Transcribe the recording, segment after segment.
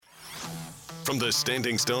From the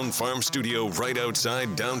Standing Stone Farm Studio right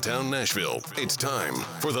outside downtown Nashville, it's time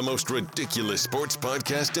for the most ridiculous sports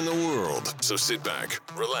podcast in the world. So sit back,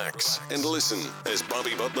 relax, and listen as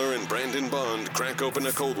Bobby Butler and Brandon Bond crack open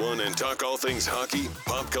a cold one and talk all things hockey,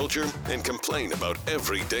 pop culture, and complain about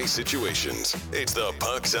everyday situations. It's the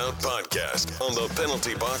Pucks Out Podcast on the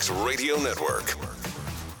Penalty Box Radio Network.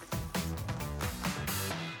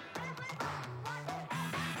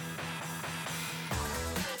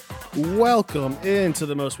 Welcome into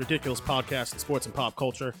the most ridiculous podcast in sports and pop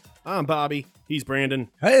culture. I'm Bobby. He's Brandon.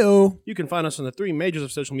 Hey-o. You can find us on the three majors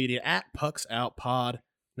of social media at Pucks Out Pod.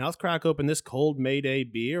 Now let's crack open this cold May Day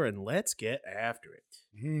beer and let's get after it.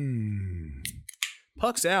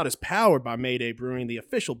 Pucks Out is powered by Mayday Brewing, the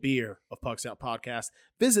official beer of Pucks Out Podcast.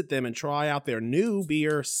 Visit them and try out their new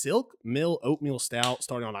beer, Silk Mill Oatmeal Stout,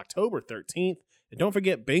 starting on October 13th. And don't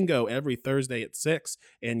forget bingo every Thursday at 6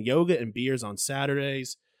 and yoga and beers on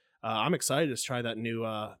Saturdays. I'm excited to try that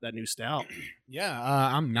new stout. Yeah,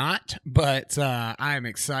 I'm not, but I'm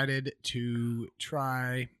excited to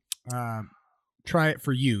try it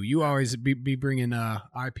for you. You always be bringing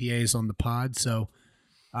IPAs on the pod, so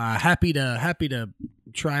happy to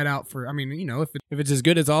try it out for. I mean, you know, if it's as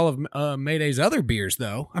good as all of Mayday's other beers,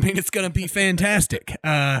 though, I mean, it's gonna be fantastic.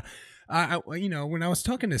 You know, when I was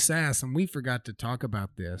talking to Sass and we forgot to talk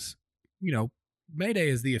about this, you know, Mayday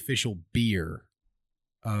is the official beer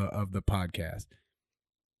of the podcast.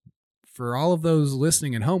 For all of those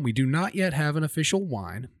listening at home, we do not yet have an official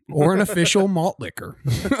wine or an official malt liquor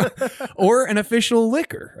or an official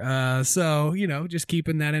liquor. So, you know, just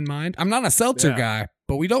keeping that in mind. I'm not a seltzer guy,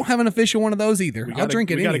 but we don't have an official one of those either. I'll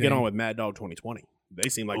drink it. We got to get on with Mad Dog 2020. They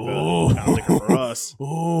seem like the kind of liquor for us.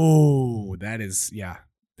 Oh, that is, yeah.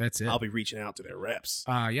 That's it. I'll be reaching out to their reps.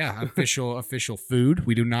 Yeah, official food.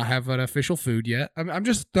 We do not have an official food yet. I'm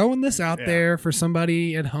just throwing this out there for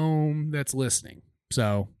somebody at home that's listening.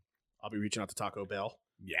 So I'll be reaching out to Taco Bell.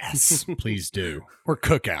 Yes, please do. Or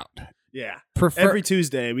Cookout. Yeah. Every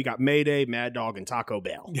Tuesday, we got Mayday, Mad Dog, and Taco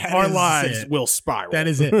Bell. Our lives will spiral. That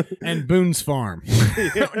is it. And Boone's Farm.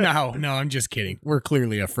 No, I'm just kidding. We're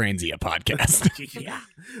clearly a Franzia podcast.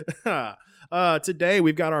 Yeah. Today,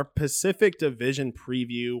 we've got our Pacific Division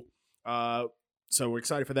preview. So we're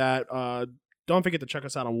excited for that. Don't forget to check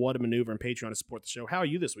us out on What a Maneuver and Patreon to support the show. How are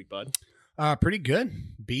you this week, bud? Pretty good.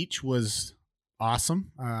 Beach was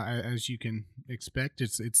awesome. As you can expect,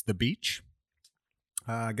 it's the beach.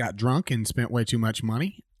 Got drunk and spent way too much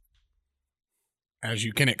money. As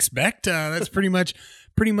you can expect, that's pretty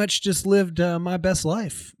much just lived my best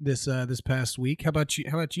life this past week. How about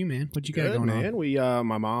you, man? What you got going on? We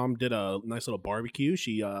my mom did a nice little barbecue.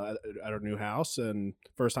 She at her new house, and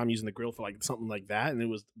first time using the grill for like something like that, and it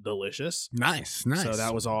was delicious. Nice. So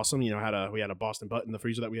that was awesome. You know, we had a Boston butt in the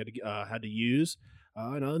freezer that we had to use.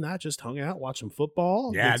 And other than that, just hung out, watched some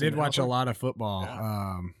football. Yeah, I did watch a lot of football.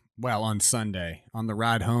 Yeah. Well, on Sunday on the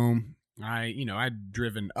ride home, I'd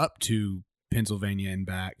driven up to Pennsylvania and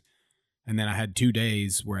back. And then I had 2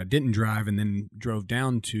 days where I didn't drive and then drove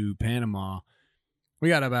down to Panama. We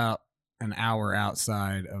got about an hour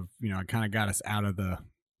outside of, I kind of got us out of the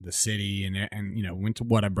city and went to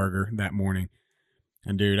Whataburger that morning.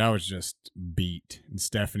 And dude, I was just beat. And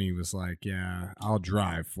Stephanie was like, "Yeah, I'll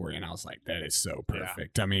drive for you." And I was like, "That is so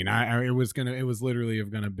perfect." Yeah. I mean, it was literally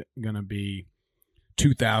gonna be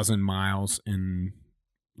 2,000 miles in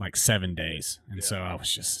like 7 days. And so I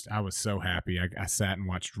was so happy. I sat and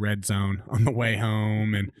watched Red Zone on the way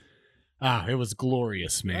home, and it was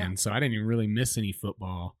glorious, man. Yeah. So I didn't even really miss any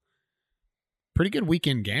football. Pretty good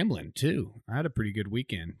weekend gambling too. I had a pretty good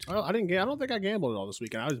weekend. Well, I don't think I gambled at all this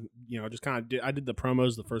weekend. I was, just kind of I did the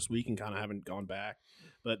promos the first week and kind of haven't gone back.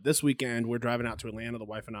 But this weekend we're driving out to Atlanta, the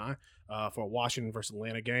wife and I, for a Washington versus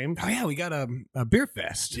Atlanta game. Oh yeah, we got a beer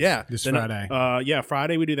fest. Yeah, this Friday.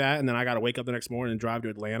 Friday we do that, and then I got to wake up the next morning and drive to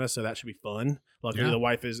Atlanta, so that should be fun. Luckily,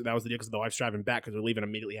 that was the deal because the wife's driving back because we're leaving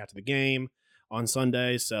immediately after the game on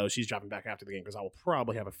Sunday, so she's driving back after the game because I will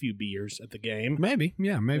probably have a few beers at the game. Maybe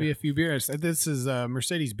a few beers. This is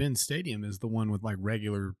Mercedes-Benz Stadium is the one with like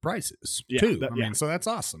regular prices too. I mean, so that's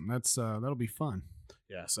awesome. That'll be fun.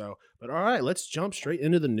 Yeah. So, but all right, let's jump straight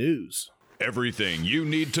into the news. Everything you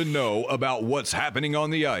need to know about what's happening on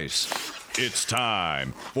the ice. It's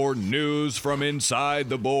time for news from inside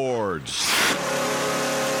the boards.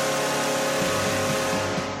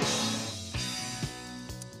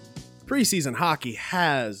 Preseason hockey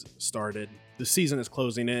has started. The season is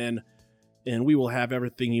closing in, and we will have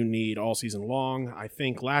everything you need all season long. I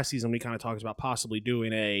think last season we kind of talked about possibly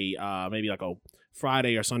doing a maybe like a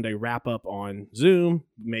Friday or Sunday wrap up on Zoom.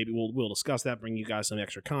 Maybe we'll discuss that, bring you guys some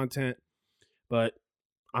extra content. But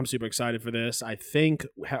I'm super excited for this. I think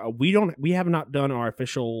we have not done our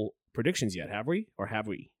official predictions yet, have we? Or have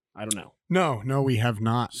we? I don't know. No, we have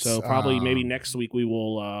not. So probably maybe next week we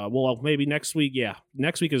will. Maybe next week. Yeah,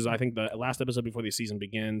 next week is I think the last episode before the season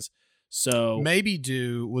begins. So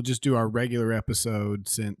we'll just do our regular episode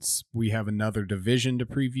since we have another division to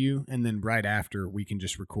preview, and then right after we can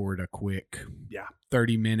just record a quick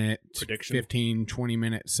 30-minute prediction, 15,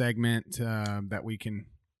 20-minute segment that we can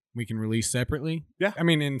release separately. Yeah. I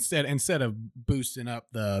mean, instead of boosting up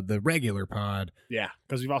the regular pod. Yeah,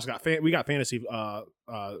 because we've also got we got fantasy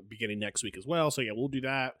beginning next week as well. So yeah, we'll do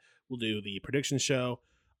that. We'll do the prediction show.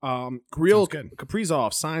 Kirill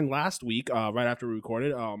Kaprizov signed last week, right after we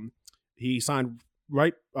recorded. He signed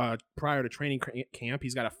right prior to training camp.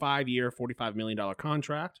 He's got a 5-year, $45 million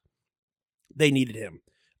contract. They needed him.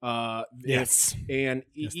 Yes. And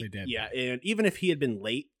yes, they did. Yeah, and even if he had been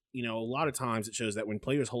late, a lot of times it shows that when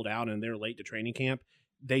players hold out and they're late to training camp,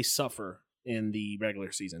 they suffer in the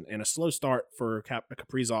regular season. And a slow start for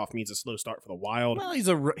Kaprizov means a slow start for the Wild. Well, he's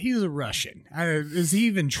a Russian. Does he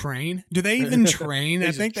even train? Do they even train?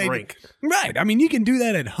 I think drink. Right. I mean, you can do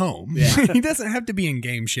that at home. Yeah. He doesn't have to be in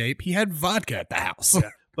game shape. He had vodka at the house. Yeah.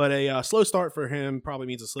 But a slow start for him probably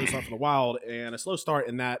means a slow start for the Wild. And a slow start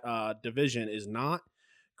in that division is not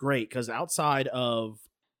great because outside of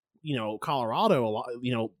Colorado, a lot,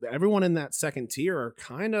 everyone in that second tier are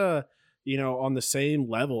kind of, on the same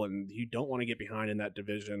level, and you don't want to get behind in that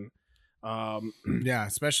division. Yeah,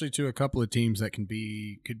 especially to a couple of teams that could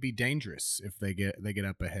be dangerous if they get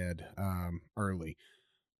up ahead early.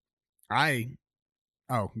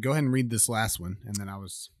 Go ahead and read this last one, and then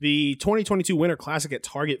the 2022 Winter Classic at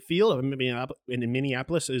Target Field in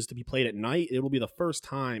Minneapolis is to be played at night. It will be the first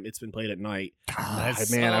time it's been played at night. I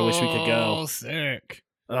wish we could go. Sick.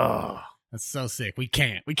 Oh, that's so sick. We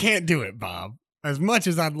can't do it, Bob. As much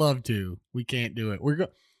as I'd love to, we can't do it. We're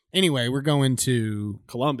going to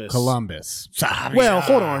Columbus. Sorry. Well,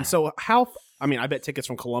 hold on. So I bet tickets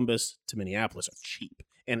from Columbus to Minneapolis are cheap,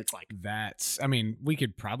 and it's like we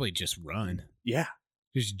could probably just run. Yeah.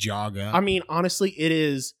 Just jog up. I mean, honestly, it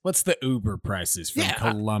is. What's the Uber prices from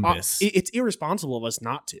Columbus? It's irresponsible of us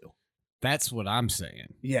not to. That's what I'm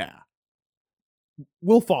saying. Yeah.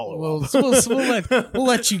 We'll follow. We'll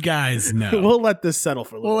let you guys know. We'll let this settle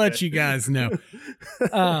for a little bit. We'll let you guys know.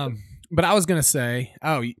 But I was going to say,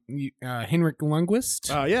 Henrik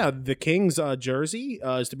Lundqvist. Yeah, the Kings jersey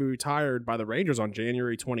is to be retired by the Rangers on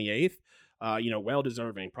January 28th. Well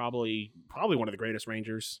deserving. Probably one of the greatest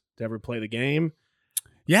Rangers to ever play the game.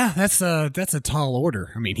 Yeah, that's a tall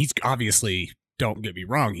order. I mean, he's obviously, don't get me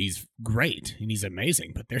wrong, he's great and he's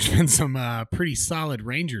amazing, but there's been some pretty solid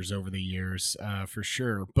Rangers over the years, for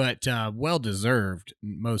sure. But well deserved,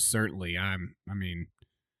 most certainly.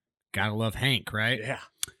 Gotta love Hank, right? Yeah.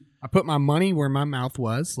 I put my money where my mouth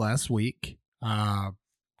was last week.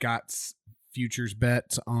 Got futures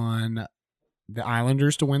bets on the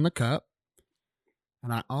Islanders to win the Cup,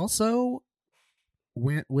 and I also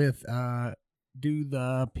went with do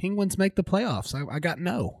the Penguins make the playoffs? I got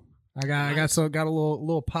no. I got a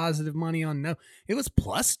little positive money on no. It was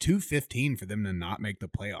plus 215 for them to not make the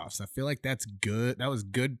playoffs. I feel like that's good. That was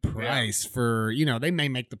good price for, they may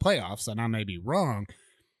make the playoffs and I may be wrong.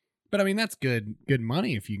 But I mean, that's good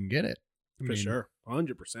money if you can get it. For sure.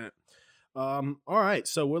 100%. All right,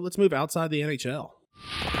 so let's move outside the NHL.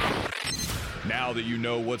 Now that you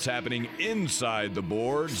know what's happening inside the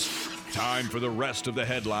boards, time for the rest of the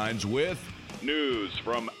headlines with news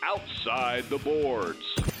from outside the boards.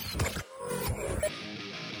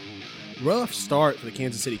 Rough start for the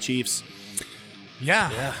Kansas City Chiefs.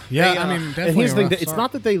 Yeah. Definitely. And here's the thing: it's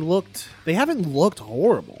not that they haven't looked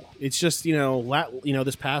horrible. It's just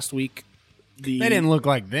this past week they didn't look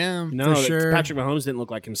like them. No, for sure. Patrick Mahomes didn't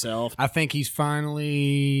look like himself. I think he's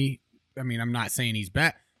finally. I mean, I'm not saying he's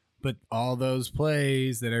back, but all those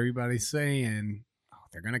plays that everybody's saying,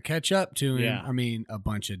 they're gonna catch up to him. Yeah. I mean, a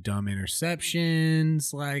bunch of dumb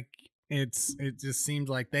interceptions. Like it just seems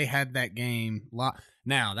like they had that game.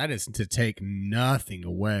 Now that is to take nothing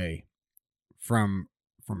away from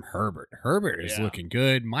Herbert. Herbert is looking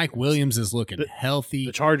good. Mike Williams is looking healthy.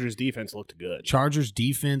 The Chargers defense looked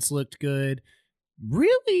good.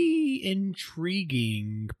 Really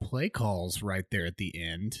intriguing play calls right there at the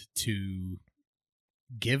end to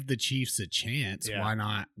give the Chiefs a chance. Yeah. Why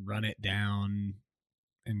not run it down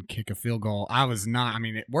and kick a field goal?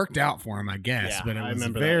 It worked out for him, I guess, but it was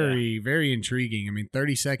very, very intriguing. I mean,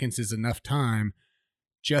 30 seconds is enough time.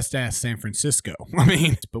 Just ask San Francisco.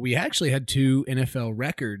 But we actually had 2 NFL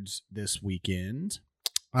records this weekend.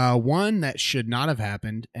 One that should not have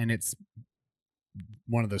happened, and it's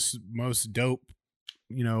one of the most dope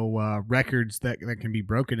records that can be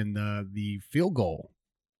broken in the field goal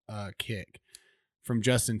kick from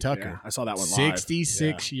Justin Tucker. Yeah, I saw that one live.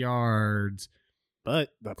 66 yards. But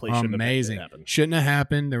that play shouldn't amazing. have happened. Shouldn't have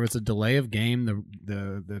happened. There was a delay of game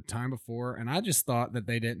the time before, and I just thought that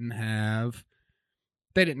they didn't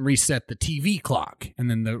reset the TV clock, and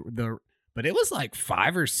then but it was like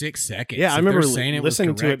 5 or 6 seconds. Yeah, I remember saying it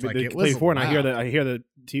listening was correct. to it Like, the play before, and I hear loud.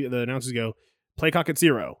 the announcers go, "Play clock at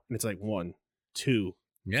 0," and it's like 1, 2,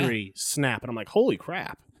 Yeah. 3, snap, and I'm like, "Holy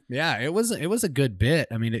crap!" Yeah, it was a good bit.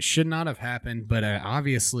 I mean, it should not have happened, but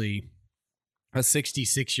obviously, a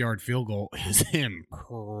 66-yard field goal is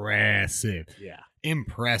impressive. Yeah,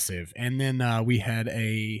 Impressive. And then we had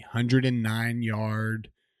a 109-yard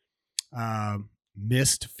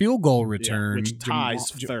missed field goal return, which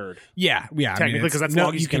ties third. Yeah. Technically, because that's the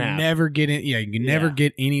longest you can have. never get it. Yeah, you can never Yeah.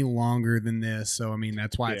 get any longer than this. So I mean,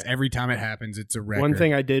 that's why it's every time it happens, it's a record. One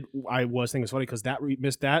thing I was thinking was funny because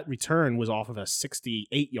that return was off of a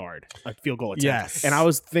 68-yard field goal attempt. Yes. And I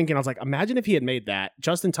was like, imagine if he had made that.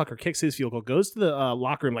 Justin Tucker kicks his field goal, goes to the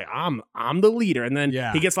locker room like, I'm the leader, and then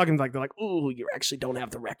he gets locked in, like they're like, "Ooh, you actually don't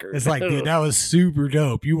have the record." It's like, dude, that was super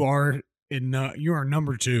dope. You are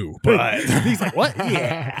number 2, but he's like, "What?"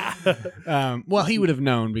 Yeah. Well, he would have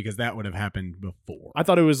known because that would have happened before. I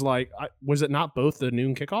thought it was like, was it not both the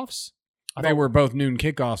noon kickoffs? They were both noon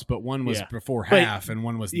kickoffs, but one was before half and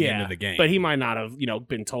one was the end of the game. But he might not have,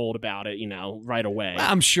 been told about it, right away. Well,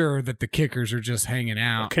 I'm sure that the kickers are just hanging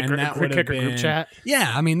out, and that would have been group chat.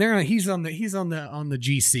 Yeah, I mean, he's on the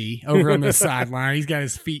GC over on the sideline. He's got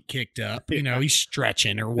his feet kicked up. He's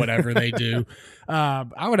stretching or whatever they do.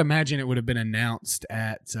 I would imagine it would have been announced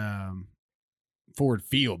at Ford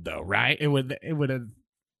Field, though, right? It would have.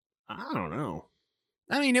 I don't know.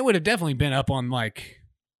 I mean, it would have definitely been up on like.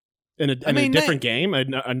 In a different game,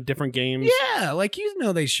 a different game. Yeah, like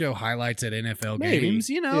they show highlights at NFL Maybe. games.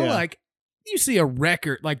 Like you see a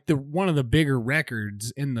record, like one of the bigger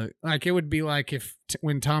records in the like. It would be like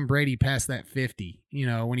when Tom Brady passed that 50.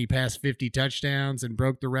 When he passed 50 touchdowns and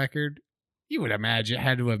broke the record, you would have had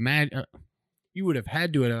to have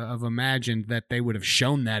imagined that they would have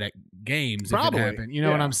shown that at games. Probably. If it happened. You know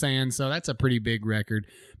what I'm saying? So that's a pretty big record.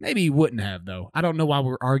 Maybe he wouldn't have, though. I don't know why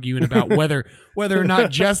we're arguing about whether or not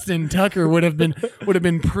Justin Tucker would have been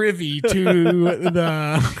privy to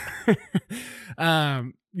the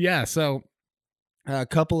So a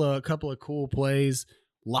couple of cool plays.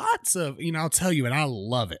 Lots of, I'll tell you, and I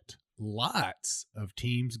love it. Lots of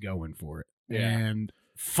teams going for it. Yeah. And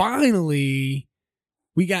finally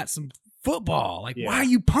we got some football. Like, why are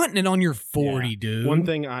you punting it on your 40, dude? One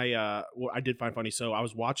thing I did find funny. So I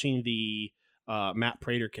was watching the Matt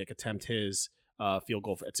Prater kick attempt his field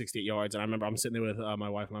goal at 68 yards, and I remember I'm sitting there with my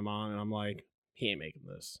wife and my mom, and I'm like, he ain't making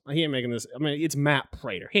this. I mean, it's Matt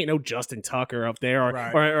Prater. He ain't no Justin Tucker up there or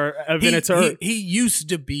Vinatieri. He used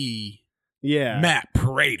to be Yeah, Matt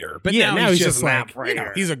Prater, but yeah, now he's just like, Matt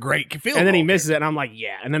Prater. he's a great field and then he goal misses kicker. it, and I'm like,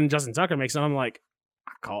 yeah. And then Justin Tucker makes it. I'm like,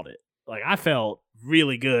 I called it. Like, I felt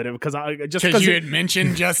really good because you had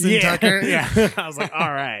mentioned Justin Tucker. Yeah, I was like,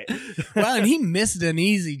 all right. Well, and he missed an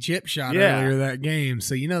easy chip shot earlier that game,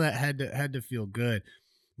 so that had to feel good.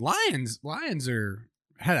 Lions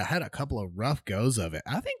had a couple of rough goes of it.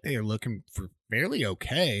 I think they are looking for fairly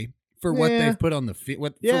okay. For what they've put on the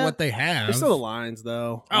field, for what they have. They're still the Lions,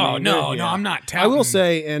 though. Oh, no, I'm not touting. I will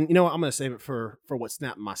say, and I'm going to save it for what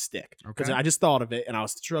snapped my stick. Because Okay. I just thought of it, and I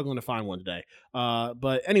was struggling to find one today.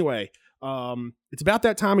 But anyway, it's about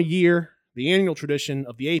that time of year, the annual tradition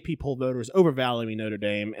of the AP poll voters overvaluing Notre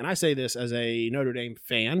Dame. And I say this as a Notre Dame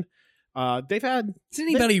fan. They've had... Is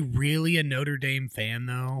anybody really a Notre Dame fan,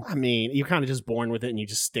 though? I mean, you're kind of just born with it, and you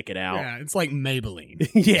just stick it out. Yeah, it's like Maybelline.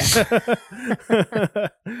 Yeah.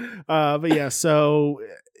 But yeah, so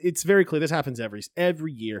it's very clear. This happens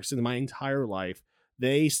every year since my entire life.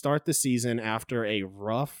 They start the season after a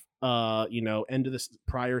rough, end of the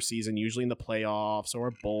prior season, usually in the playoffs or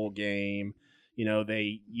a bowl game.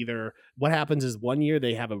 They either, what happens is one year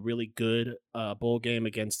they have a really good bowl game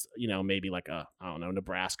against, maybe like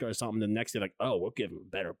Nebraska or something. The next year, like, oh, we'll give them a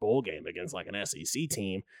better bowl game against like an SEC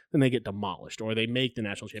team. Then they get demolished, or they make the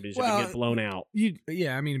national championship and get blown out.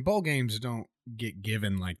 I mean, bowl games don't get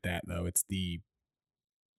given like that, though. It's the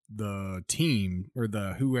the team or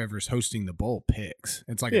the whoever's hosting the bowl picks.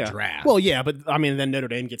 It's like a draft. Well, yeah, but I mean, then Notre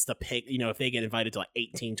Dame gets to pick. If they get invited to like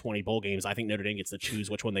 18, 20 bowl games, I think Notre Dame gets to choose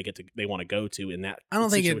which one they want to go to in that. I don't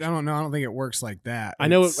think it works like that. I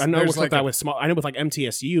know. With small. I know with like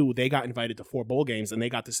MTSU, they got invited to 4 bowl games, and they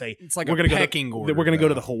got to say it's like we're going to pecking order. We're going to go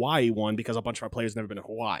to the Hawaii one because a bunch of our players have never been to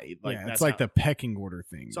Hawaii. It's like the pecking order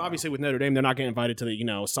thing. So obviously with Notre Dame, they're not getting invited to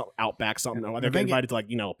the some Outback something. They're getting invited to like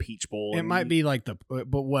a Peach Bowl. It might be like the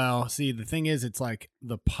thing is, it's like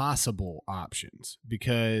the possible options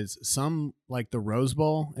because some like the Rose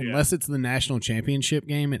Bowl, unless it's the national championship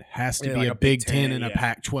game, it has to be like a Big Ten and a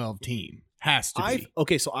Pac-12 team. Has to be.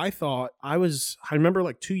 Okay, so I remember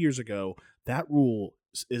like 2 years ago, that rule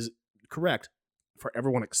is correct for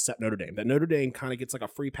everyone except Notre Dame. That Notre Dame kind of gets like a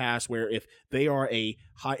free pass where if they are if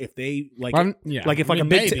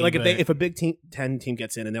a Big Ten team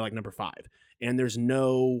gets in and they're like number 5 and there's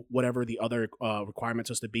no whatever the other requirement's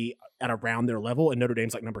supposed to be at around their level and Notre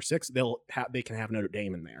Dame's like number 6, they can have Notre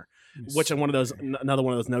Dame in there, which is another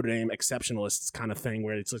one of those Notre Dame exceptionalists kind of thing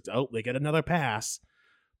where it's like, oh, they get another pass.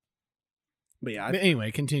 But yeah.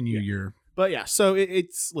 Anyway, continue your. But yeah, so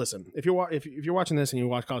it's listen. If you're watching this and you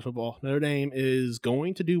watch college football, Notre Dame is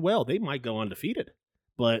going to do well. They might go undefeated,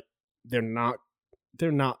 but they're not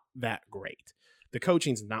that great. The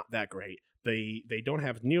coaching's not that great. They don't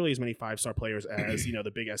have nearly as many 5-star players as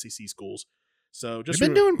the big SEC schools. So just they've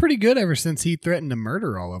been doing pretty good ever since he threatened to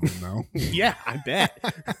murder all of them, though. Yeah, I bet.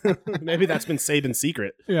 Maybe that's been Saban's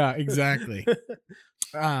secret. Yeah, exactly.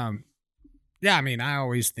 Yeah, I mean, I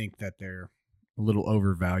always think that they're a little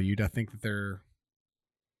overvalued. I think that they're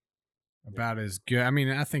about as good. I mean,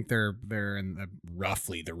 I think they're in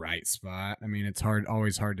roughly the right spot. I mean, it's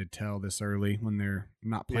always hard to tell this early when they're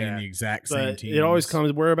not playing the exact same team. It always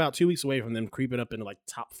comes. We're about 2 weeks away from them creeping up into like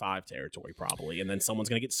top 5 territory, probably, and then someone's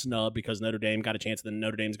going to get snubbed because Notre Dame got a chance. And then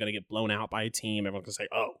Notre Dame's going to get blown out by a team. Everyone's going to say,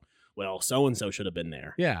 "Oh, well, so and so should have been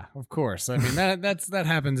there." Yeah, of course. I mean, that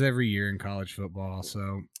happens every year in college football.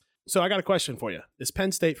 So I got a question for you. Is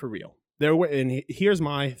Penn State for real? And here's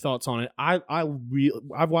my thoughts on it.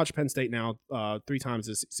 I've watched Penn State now 3 times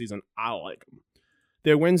this season. I like them.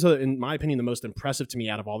 Their wins are, in my opinion, the most impressive to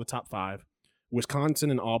me out of all the top 5.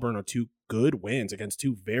 Wisconsin and Auburn are 2 good wins against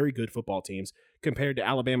 2 very good football teams compared to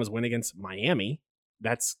Alabama's win against Miami.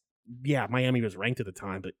 Miami was ranked at the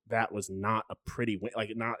time, but that was not a pretty win.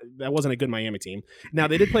 That wasn't a good Miami team. Now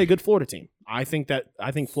they did play a good Florida team. I think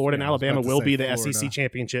Florida and Alabama will be the SEC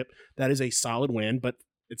championship. That is a solid win, but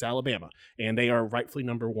it's Alabama, and they are rightfully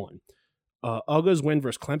number 1. Uga's win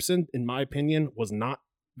versus Clemson, in my opinion, was not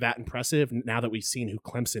that impressive. Now that we've seen who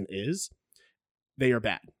Clemson is, they are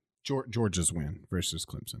bad. Georgia's win versus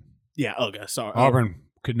Clemson. Yeah, Uga. Sorry, Auburn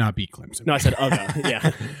could not beat Clemson. No, I said Uga.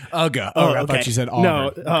 Yeah, Uga. Oh, I thought you said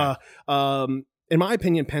Auburn. No, okay. In my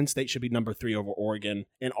opinion, Penn State should be number 3 over Oregon.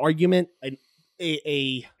 An argument that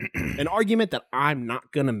I'm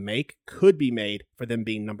not gonna make could be made for them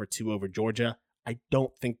being number 2 over Georgia. I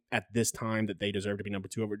don't think at this time that they deserve to be number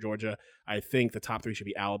 2 over Georgia. I think the top 3 should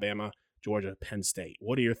be Alabama, Georgia, Penn State.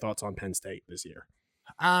 What are your thoughts on Penn State this year?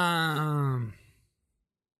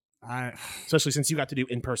 Especially since you got to do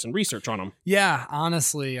in-person research on them. Yeah,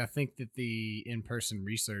 honestly, I think that the in-person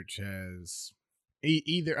research has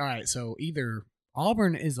either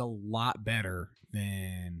Auburn is a lot better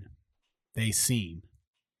than they seem,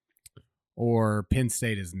 or Penn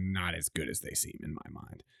State is not as good as they seem in my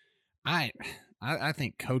mind. I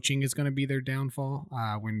think coaching is going to be their downfall.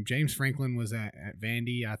 When James Franklin was at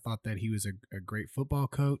Vandy, I thought that he was a great football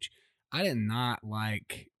coach. I did not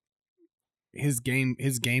like his game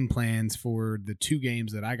plans for the 2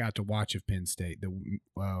 games that I got to watch of Penn State, the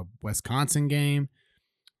Wisconsin game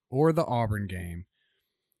or the Auburn game.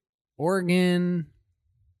 Oregon,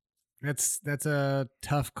 that's a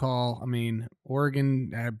tough call. I mean,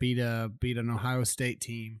 Oregon beat an Ohio State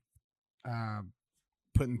team,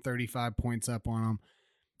 putting 35 points up on them,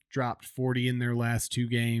 dropped 40 in their last 2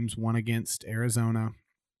 games, one against Arizona.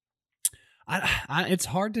 It's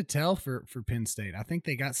hard to tell for Penn State. I think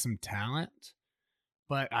they got some talent,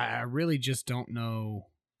 but I really just don't know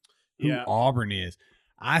who Auburn is.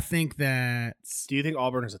 I think that... Do you think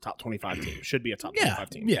Auburn is a top 25 team? Should be a top 25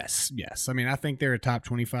 team? Yes. I mean, I think they're a top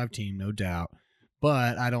 25 team, no doubt.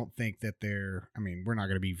 But I don't think that we're not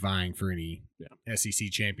going to be vying for any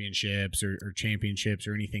SEC championships or championships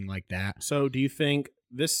or anything like that. So do you think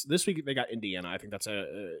this week they got Indiana? I think that's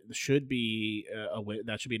should be a win.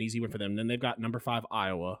 That should be an easy win for them. Then they've got number 5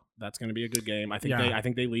 Iowa. That's going to be a good game. I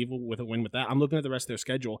think they leave with a win with that. I'm looking at the rest of their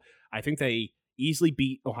schedule. I think they easily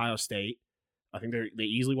beat Ohio State. I think they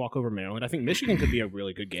easily walk over Maryland. I think Michigan could be a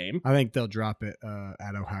really good game. I think they'll drop it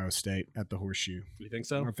at Ohio State at the Horseshoe. You think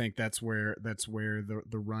so? I think that's where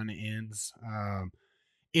the run ends.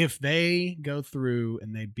 If they go through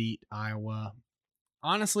and they beat Iowa,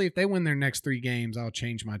 honestly, if they win their next 3 games, I'll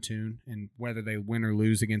change my tune. And whether they win or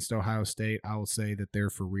lose against Ohio State, I will say that they're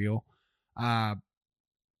for real.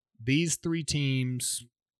 These 3 teams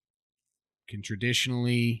can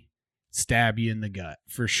traditionally stab you in the gut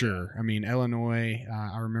for sure. I mean, Illinois,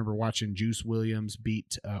 I remember watching Juice Williams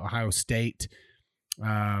beat Ohio State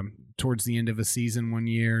towards the end of a season one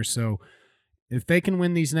year. So if they can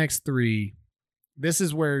win these next 3, this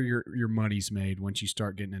is where your money's made once you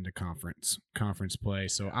start getting into conference play.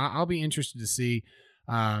 So I'll be interested to see.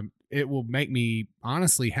 It will make me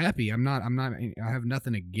honestly happy. I have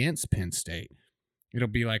nothing against Penn State. It'll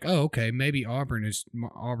be like, oh, okay, maybe Auburn is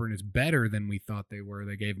better than we thought they were.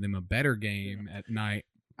 They gave them a better game at night.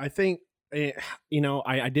 I think,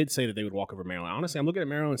 I did say that they would walk over Maryland. Honestly, I'm looking at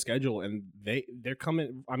Maryland's schedule, and they're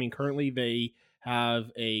coming. I mean, currently they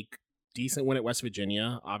have a decent win at West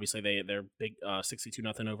Virginia. Obviously, they're big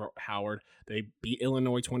 62-0 over Howard. They beat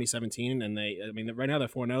Illinois 2017, and right now they're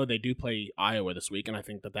 4-0. They do play Iowa this week, and I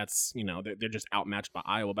think that's they're just outmatched by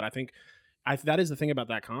Iowa. But I think that is the thing about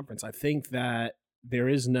that conference. I think that there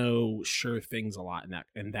is no sure things a lot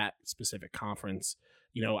in that specific conference.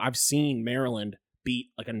 I've seen Maryland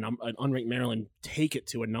beat an unranked Maryland, take it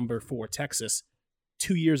to a number 4 Texas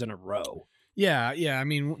 2 years in a row. Yeah. I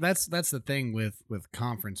mean, that's the thing with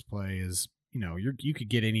conference play is, you could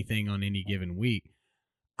get anything on any given week.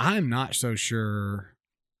 I'm not so sure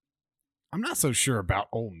about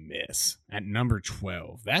Ole Miss at number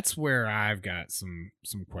 12. That's where I've got some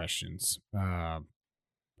questions.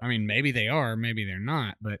 I mean, maybe they are, maybe they're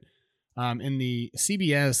not. But in the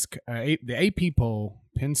CBS, the AP poll,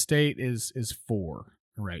 Penn State is 4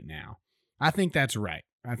 right now. I think that's right.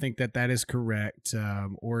 I think that is correct.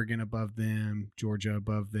 Oregon above them, Georgia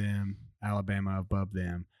above them, Alabama above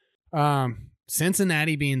them.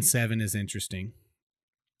 Cincinnati being 7 is interesting.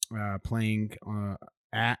 Playing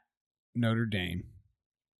at Notre Dame.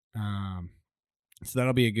 So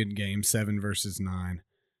that'll be a good game, 7 versus 9.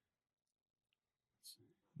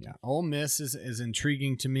 Yeah, Ole Miss is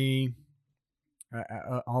intriguing to me,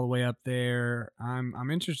 all the way up there. I'm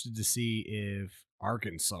interested to see if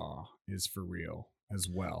Arkansas is for real as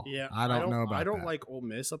well. Yeah, I don't know about that. I don't like Ole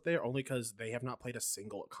Miss up there only because they have not played a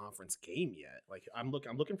single conference game yet. Like I'm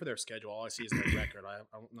looking for their schedule. All I see is their record.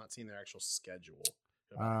 I'm not seeing their actual schedule.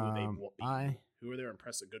 Who are their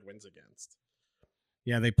impressive good wins against?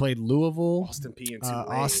 Yeah, they played Louisville, Austin P, and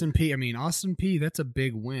Tulane. Austin P, that's a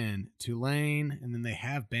big win. Tulane, and then they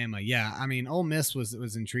have Bama. Yeah, I mean, Ole Miss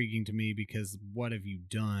was intriguing to me because what have you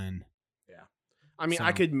done? Yeah. I mean,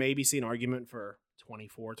 I could maybe see an argument for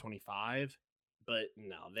 24, 25, but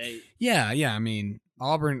no, they... Yeah, I mean,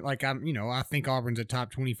 Auburn, I think Auburn's a top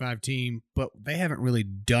 25 team, but they haven't really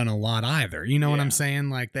done a lot either. You know what I'm saying?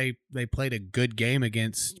 Like, they played a good game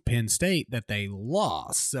against Penn State that they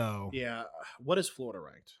lost, so... Yeah. What is Florida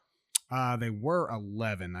ranked? They were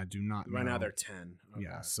 11. I do not know. Right now they're 10. Okay.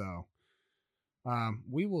 Yeah, so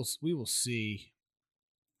we will see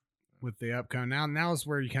with the upcoming. Now is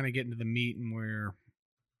where you kind of get into the meat and where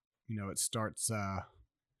it starts. All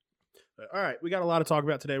right, we got a lot to talk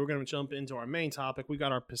about today. We're going to jump into our main topic. We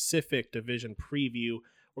got our Pacific Division preview.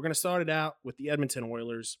 We're going to start it out with the Edmonton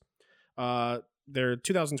Oilers. Their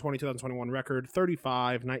 2020-2021 record,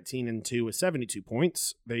 35-19-2 with 72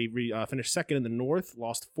 points. They finished second in the North,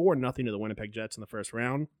 lost 4-0 to the Winnipeg Jets in the first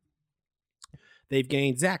round. They've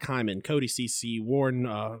gained Zach Hyman, Cody Ceci, Warren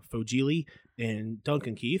Fogili, and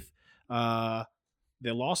Duncan Keith. Their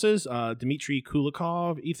losses, Dmitry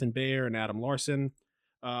Kulikov, Ethan Bear, and Adam Larson.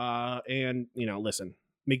 Listen,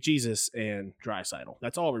 McJesus and Draisaitl.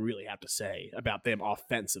 That's all we really have to say about them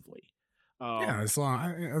offensively. As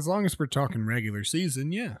long as we're talking regular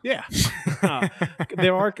season, yeah.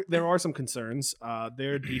 There are some concerns.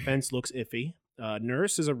 Their defense looks iffy.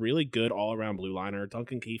 Nurse is a really good all-around blue liner.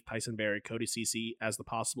 Duncan Keith, Tyson Barrie, Cody Ceci as the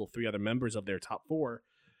possible 3 other members of their top 4.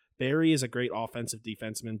 Barrie is a great offensive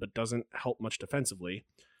defenseman, but doesn't help much defensively.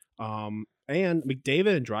 And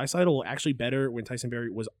McDavid and Draisaitl were actually better when Tyson Barrie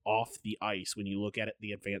was off the ice when you look at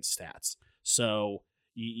the advanced stats. So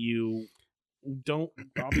you don't,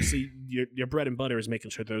 obviously your bread and butter is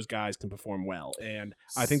making sure those guys can perform well, and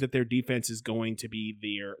I think that their defense is going to be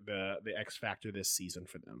the X factor this season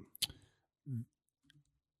for them.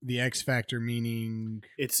 The X factor meaning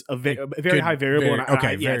it's a very high variable.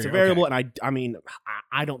 It's a variable, and I mean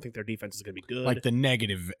I don't think their defense is going to be good. Like the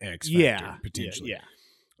negative X factor, potentially.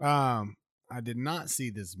 Yeah. I did not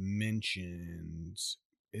see this mentioned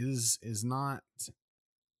is not.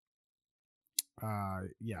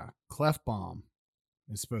 Clefbaum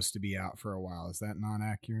is supposed to be out for a while. Is that not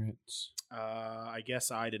accurate? I guess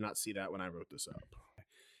I did not see that when I wrote this up.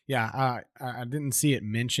 Yeah, I didn't see it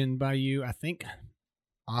mentioned by you. I think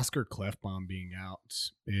Oscar Clefbaum being out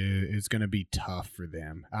is going to be tough for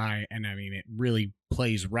them. I mean, it really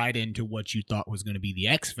plays right into what you thought was going to be the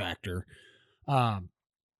X factor.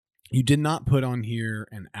 You did not put on here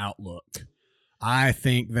an outlook. I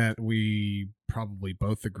think that we probably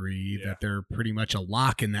both agree that they're pretty much a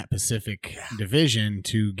lock in that Pacific division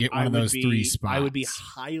to get one of those 3 spots. I would be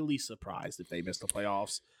highly surprised if they missed the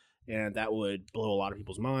playoffs, and that would blow a lot of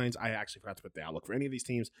people's minds. I actually forgot to put the outlook for any of these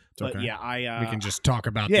teams. But okay. yeah, we can just talk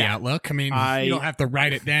about the outlook. I mean, you don't have to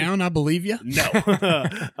write it down. I believe you. No.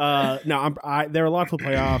 No, there are a lot of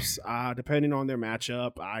playoffs. Depending on their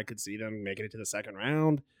matchup, I could see them making it to the second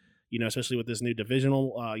round. You know, especially with this new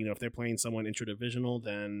divisional, if they're playing someone intradivisional,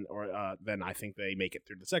 then I think they make it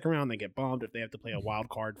through the second round. They get bumped. If they have to play a wild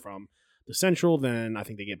card from the Central, then I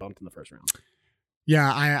think they get bumped in the first round.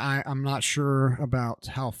 Yeah, I'm not sure about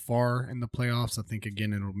how far in the playoffs. I think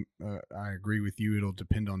again, I agree with you. It'll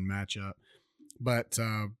depend on matchup, but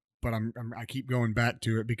I keep going back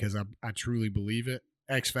to it because I truly believe it.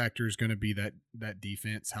 X factor is going to be that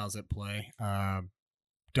defense. How's it play?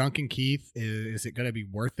 Duncan Keith, is it going to be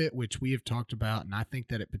worth it, which we have talked about, and I think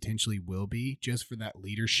that it potentially will be just for that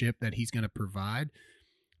leadership that he's going to provide.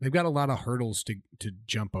 They've got a lot of hurdles to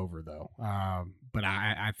jump over, though. But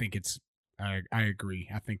I think I agree.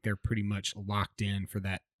 I think they're pretty much locked in for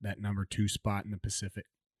that number 2 spot in the Pacific.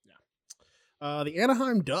 Yeah. The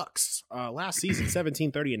Anaheim Ducks, last season,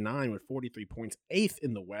 17-30-9 with 43 points, 8th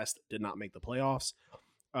in the West, did not make the playoffs.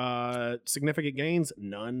 Significant gains,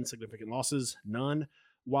 none. Significant losses, none.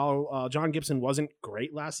 While John Gibson wasn't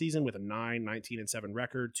great last season with a 9-19-7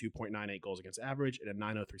 record, 2.98 goals against average, and a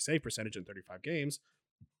 .903 save percentage in 35 games,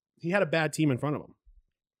 he had a bad team in front of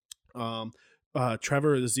him.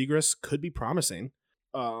 Trevor Zegras could be promising.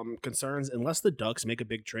 Concerns, unless the Ducks make a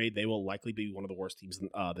big trade, they will likely be one of the worst teams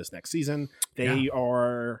this next season. They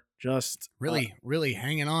are just really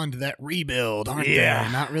hanging on to that rebuild, aren't they?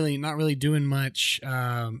 Not really doing much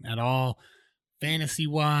at all, fantasy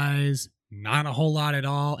wise. Not a whole lot at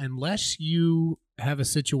all, unless you have a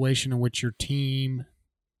situation in which your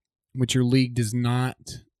league does not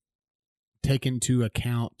take into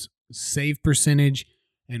account save percentage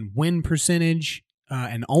and win percentage,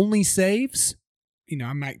 and only saves. You know,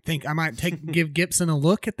 I might give Gibson a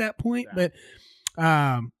look at that point, but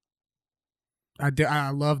I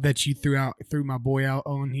love that you threw my boy out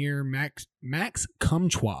on here, Max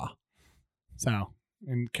Comtois. So,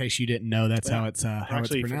 in case you didn't know, that's how it's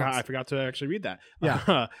pronounced. I forgot to actually read that.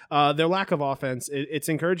 Yeah. Their lack of offense. It's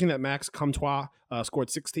encouraging that Max Comtois scored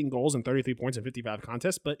 16 goals and 33 points in 55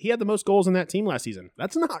 contests, but he had the most goals in that team last season.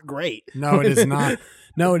 That's not great. No, it is not.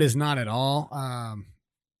 No, it is not at all.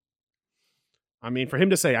 I mean, for him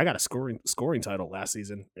to say, I got a scoring title last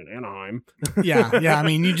season in Anaheim. Yeah. I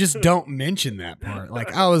mean, you just don't mention that part.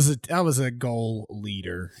 Like, I was a goal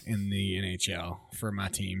leader in the NHL for my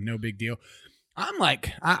team. No big deal. I'm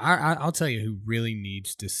like, I'll tell you who really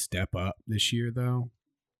needs to step up this year, though.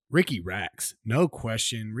 Ricky Rax. No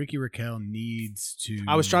question. Ricky Raquel needs to.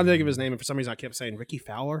 I was trying to think of his name, and for some reason I kept saying Ricky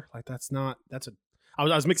Fowler. Like, I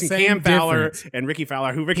was mixing Cam Fowler and Ricky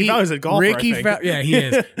Fowler. Fowler's a golfer, I think. Yeah, he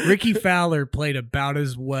is. Ricky Fowler played about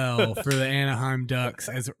as well for the Anaheim Ducks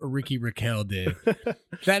as Ricky Raquel did.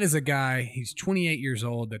 That is a guy, he's 28 years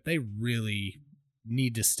old, that they really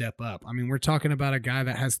need to step up. I mean, we're talking about a guy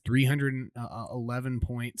that has 311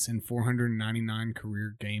 points in 499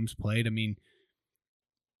 career games played. I mean,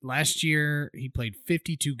 last year he played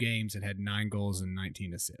 52 games and had 9 goals and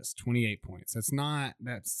 19 assists, 28 points. That's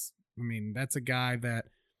a guy that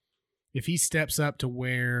if he steps up to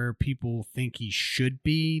where people think he should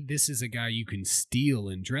be, this is a guy you can steal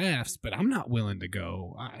in drafts, but I'm not willing to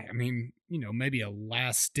go. I mean, maybe a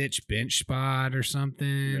last-ditch bench spot or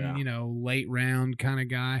something, late round kind of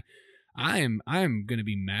guy. I am going to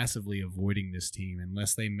be massively avoiding this team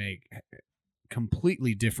unless they make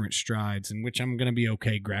completely different strides, in which I'm going to be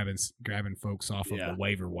okay grabbing folks off of the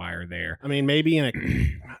waiver wire there. I mean, maybe in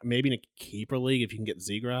a keeper league if you can get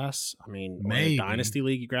Zegras. I mean, maybe in a dynasty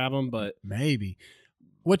league you grab them, but maybe.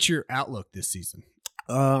 What's your outlook this season?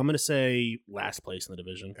 I'm going to say last place in the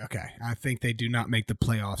division. Okay, I think they do not make the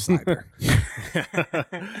playoffs either.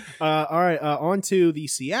 All right, on to the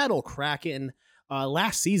Seattle Kraken.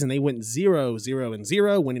 Last season, they went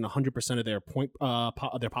 0-0-0, winning 100% of their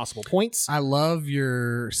their possible points. I love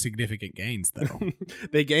your significant gains, though.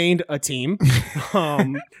 They gained a team.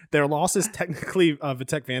 Their loss is technically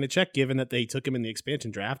Vitek Vanacek, given that they took him in the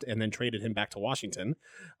expansion draft and then traded him back to Washington.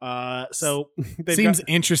 So seems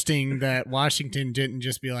interesting that Washington didn't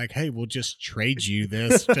just be like, "Hey, we'll just trade you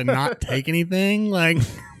this to not take anything." Like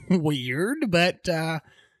weird, but. So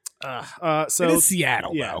it is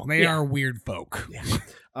Seattle, though. They are weird folk. Yeah.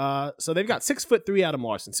 So they've got 6'3" Adam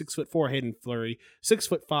Larson, 6'4" Hayden Fleury,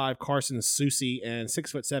 6'5" Carson Soucy, and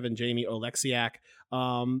 6'7" Jamie Oleksiak.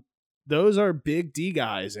 Those are big D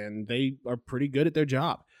guys, and they are pretty good at their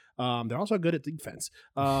job. They're also good at defense.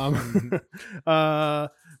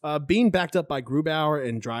 Being backed up by Grubauer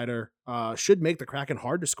and Dreider should make the Kraken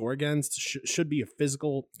hard to score against. Should be a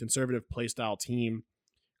physical, conservative play style team.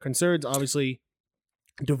 Concerns, obviously,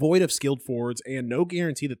 devoid of skilled forwards, and no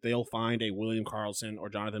guarantee that they'll find a William Karlsson or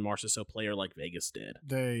Jonathan Marchessault player like Vegas did.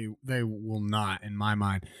 They will not, in my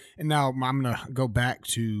mind. And now I'm gonna go back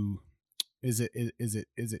to is it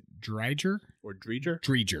Dreiger or Dreger?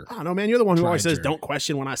 Dreger. I don't know, man. You're the one who always says Dreiger. Don't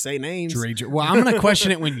question when I say names. Dreger. Well, I'm gonna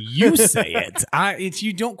question it when you say it. It's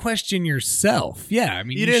you don't question yourself. Yeah, I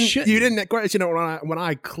mean you didn't question it when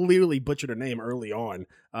I clearly butchered her name early on.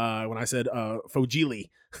 When I said Fogili.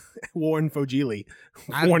 Warren Fogili.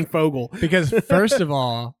 Warren Fogel. Because first of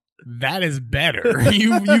all, that is better.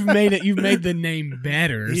 You've made the name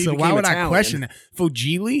better. He so why would Italian. I question that?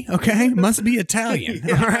 Fogili? Okay. Must be Italian.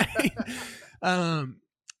 All right.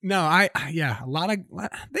 No, a lot of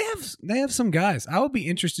they have some guys. I would be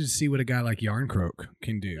interested to see what a guy like Yarncroke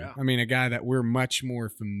can do. Yeah. I mean, a guy that we're much more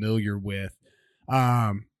familiar with.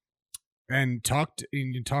 And talked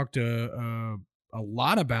a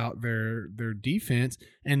lot about their defense,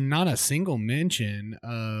 and not a single mention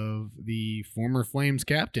of the former Flames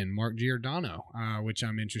captain Mark Giordano, which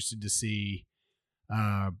I'm interested to see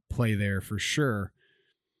play there for sure.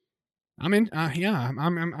 I'm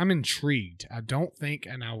intrigued. I don't think,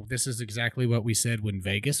 and this is exactly what we said when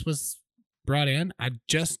Vegas was brought in. I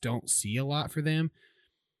just don't see a lot for them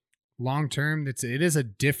long term. It is a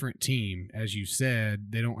different team, as you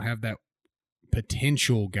said. They don't have that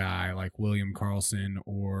potential guy like William Karlsson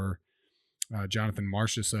or Jonathan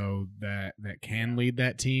Marchessault that can lead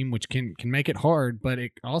that team, which can make it hard. But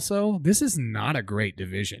it also, this is not a great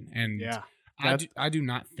division, and I do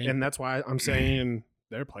not think, and that's why I'm saying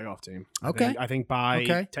they're a playoff team. I think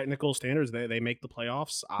by technical standards, they make the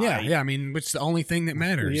playoffs. I mean, which is the only thing that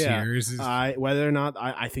matters here is whether or not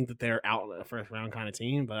I think that they're out in a first round kind of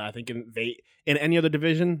team, but I think in any other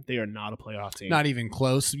division, they are not a playoff team. Not even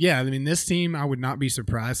close. Yeah, I mean, this team, I would not be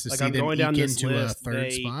surprised to see them eke into a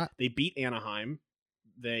third spot. They beat Anaheim.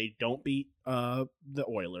 They don't beat the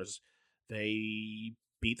Oilers. They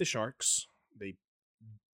beat the Sharks.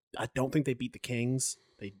 I don't think they beat the Kings.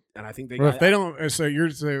 I think they. Well, if they don't, I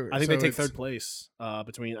think they take third place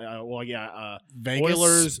between. Vegas?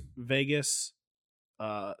 Oilers, Vegas,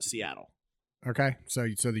 Seattle. Okay, so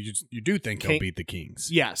you do think they'll beat the Kings?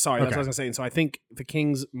 Yeah, sorry, that's what I was gonna say. And so I think the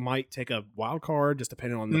Kings might take a wild card, just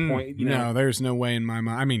depending on the point. No, there's no way in my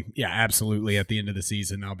mind. I mean, yeah, absolutely. At the end of the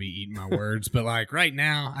season, I'll be eating my words, but like right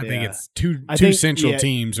now, I think it's two central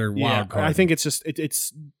teams are wild cards. I think it's just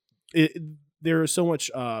there is so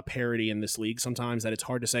much parity in this league sometimes that it's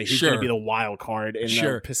hard to say who's going to be the wild card in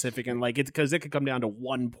the Pacific, and like because it could come down to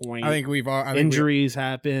 1 point. I think injuries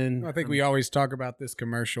happen. I think we always talk about this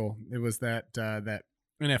commercial. It was that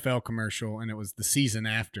NFL commercial, and it was the season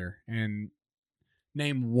after. And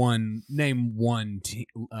name one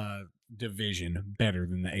division better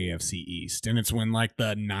than the AFC East, and it's when like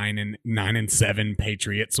the 9-7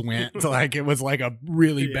 Patriots went. Like it was like a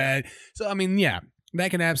really bad. So I mean, yeah. That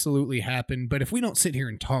can absolutely happen, but if we don't sit here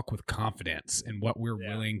and talk with confidence in what we're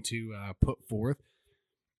willing to put forth,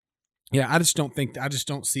 I just don't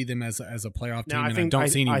see them as a playoff team. I don't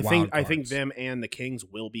see any wild cards. I think them and the Kings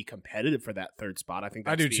will be competitive for that third spot. I think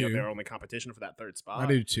that's their only competition for that third spot. I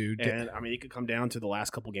do too. And I mean, it could come down to the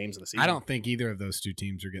last couple games of the season. I don't think either of those two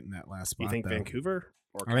teams are getting that last spot. You think Vancouver?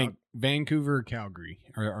 I think Vancouver or Calgary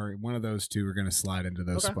or one of those two are going to slide into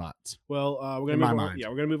those spots. Well, we're going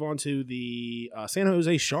to move on to the San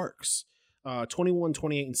Jose Sharks.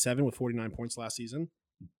 21-28-7 with 49 points last season.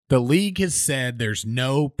 The league has said there's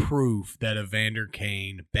no proof that Evander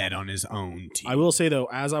Kane bet on his own team. I will say, though,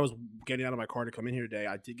 as I was getting out of my car to come in here today,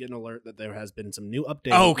 I did get an alert that there has been some new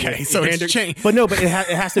updates. Okay, so it's changed. But no, but it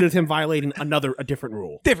has to do with him violating a different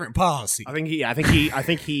rule. Different policy. I think he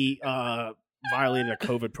violated a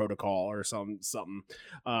COVID protocol or something.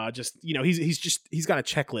 Just he's got a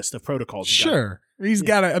checklist of protocols. He's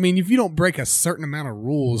got to. I mean, if you don't break a certain amount of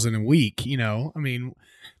rules in a week, I mean,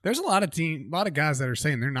 there's a lot of guys that are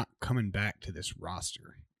saying they're not coming back to this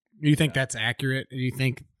roster. Do you think that's accurate?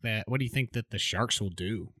 What do you think that the Sharks will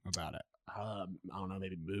do about it? I don't know.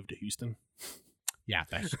 Maybe move to Houston. Yeah,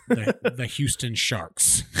 the Houston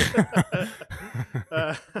Sharks.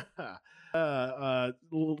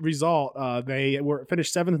 Result: they were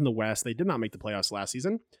finished 7th in the West. They did not make the playoffs last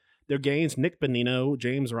season. Their gains: Nick Bonino,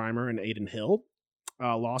 James Reimer, and Aiden Hill.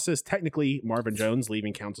 Losses: technically, Marvin Jones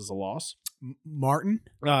leaving counts as a loss. Martin.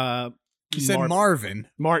 You said Marvin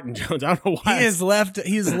Jones. I don't know why. He is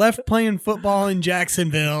left playing football in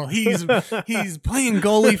Jacksonville. He's playing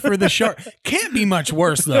goalie for the Sharks. Can't be much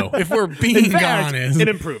worse though, if we're being honest. An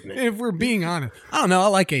improvement. If we're being honest. I don't know. I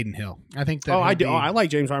like Aiden Hill. I think that I do. I like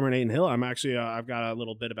James Reimer and Aiden Hill. I'm actually I've got a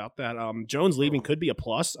little bit about that. Jones leaving could be a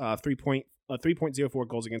plus. 3.04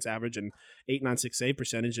 goals against average and .896 save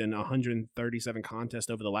percentage in 137 contests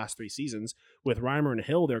over the last 3 seasons. With Reimer and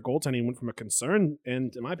Hill, their goaltending went from a concern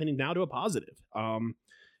and, in my opinion, now to a positive.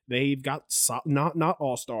 They've got not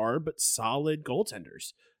all-star, but solid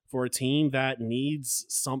goaltenders for a team that needs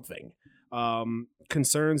something.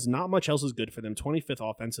 Concerns, not much else is good for them. 25th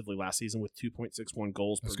offensively last season with 2.61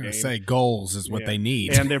 goals per game. I was going to say goals is what they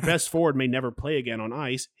need. And their best forward may never play again on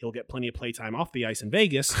ice. He'll get plenty of play time off the ice in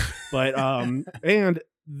Vegas. But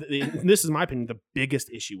this is my opinion, the biggest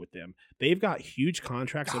issue with them. They've got huge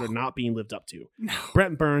contracts that are not being lived up to. No.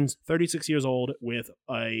 Brent Burns, 36 years old, with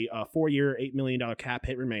a 4-year, $8 million cap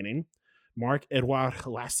hit remaining. Marc-Edouard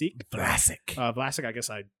Vlasic. Vlasic, I guess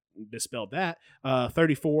I misspelled that.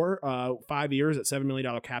 34, 5 years at $7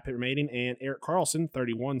 million cap hit remaining, and Erik Karlsson,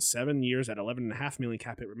 31, 7 years at $11.5 million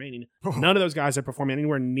cap hit remaining. None of those guys are performing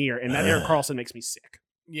anywhere near, and that Erik Karlsson makes me sick.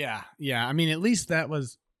 Yeah. I mean, at least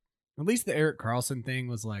the Erik Karlsson thing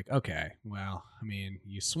was like, okay, well, I mean,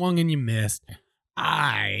 you swung and you missed.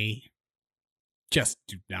 I just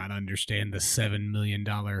do not understand the $7 million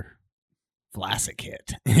Vlasic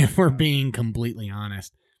hit, if we're being completely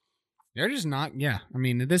honest. They're just not, I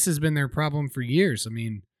mean, this has been their problem for years. I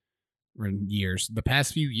mean, the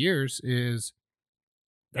past few years is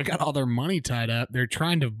they got all their money tied up. They're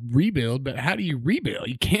trying to rebuild, but how do you rebuild?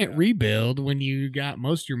 You can't rebuild when you got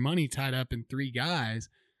most of your money tied up in 3 guys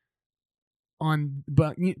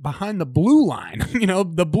behind the blue line.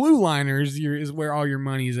 The blue liners is where all your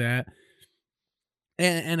money's at.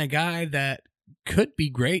 And a guy that could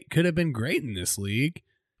have been great in this league.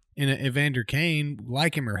 And Evander Kane,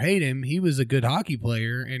 like him or hate him, he was a good hockey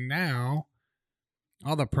player, and now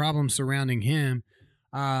all the problems surrounding him.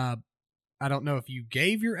 I don't know if you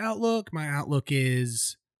gave your outlook. My outlook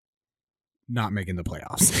is not making the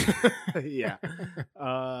playoffs. Yeah.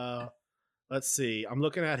 Let's see. I'm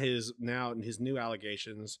looking at his new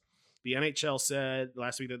allegations. The NHL said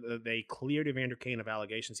last week that they cleared Evander Kane of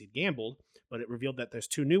allegations he'd gambled, but it revealed that there's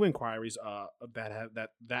 2 new inquiries that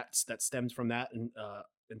stemmed from that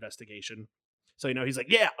investigation. So he's like,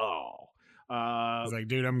 he's like,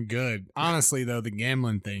 dude, I'm good. Honestly, though, the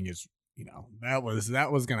gambling thing is, that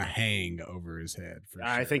was gonna hang over his head. For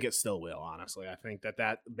I sure. think it still will. Honestly, I think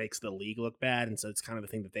that makes the league look bad, and so it's kind of the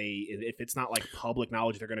thing that if it's not like public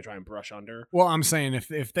knowledge, they're gonna try and brush under. Well, I'm saying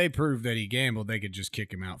if they prove that he gambled, they could just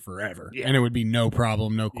kick him out forever, and it would be no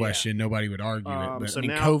problem, no question. Nobody would argue it. But so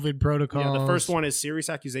now, COVID protocols. Yeah, the first one is serious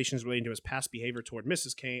accusations relating to his past behavior toward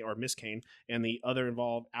Miss Kane, and the other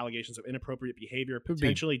involve allegations of inappropriate behavior,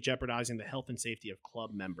 potentially jeopardizing the health and safety of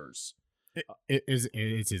club members. Is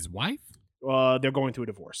his wife? They're going through a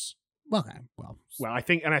divorce. Well, I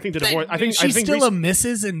think the divorce. She's still a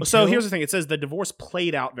Mrs. So here's the thing: it says the divorce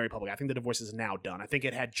played out very public. I think the divorce is now done. I think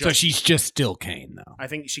it had just. So she's just still Kane, though. I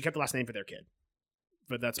think she kept the last name for their kid,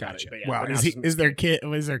 but that's gotcha. About it. Wow, is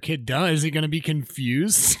their kid done? Is he going to be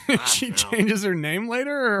confused if she changes her name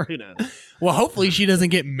later? Or? Who knows? Well, hopefully she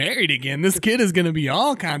doesn't get married again. This kid is going to be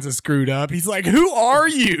all kinds of screwed up. He's like, "Who are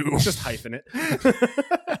you?" Just hyphen it.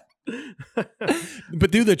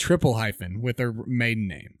 But do the triple hyphen with her maiden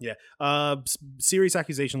name. Yeah. Serious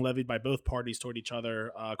accusation levied by both parties toward each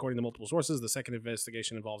other. According to multiple sources, the second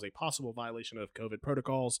investigation involves a possible violation of COVID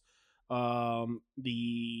protocols.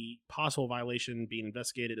 The possible violation being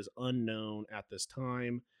investigated is unknown at this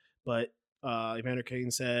time, but Evander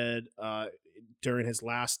Kane said during his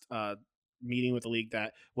last meeting with the league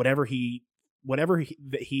that whatever he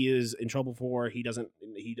is in trouble for, he doesn't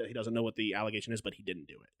know what the allegation is, but he didn't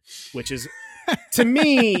do it, which is to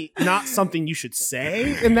me not something you should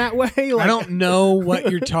say in that way. I don't know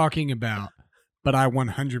what you're talking about, but I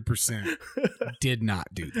 100% did not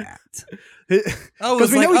do that. Oh,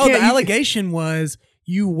 Because the allegation was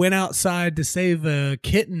you went outside to save a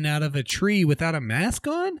kitten out of a tree without a mask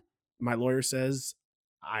on? My lawyer says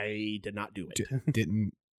I did not do it.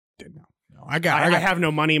 Didn't know. No, I have no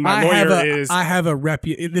money. My lawyer is. I have a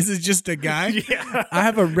This is just a guy. Yeah. I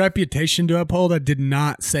have a reputation to uphold. I did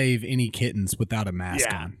not save any kittens without a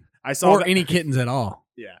mask on. I saw any kittens at all.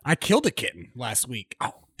 Yeah. I killed a kitten last week.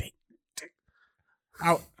 Oh, dang.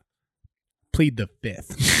 I'll plead the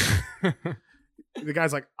fifth. The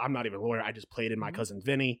guy's like, I'm not even a lawyer. I just played in my cousin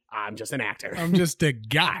Vinny. I'm just an actor. I'm just a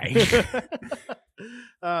guy.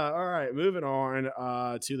 All right, moving on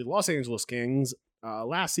to the Los Angeles Kings.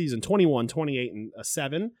 Last season, 21, 28, and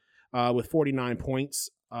 7 with 49 points.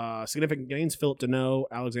 Significant gains, Philip Deneau,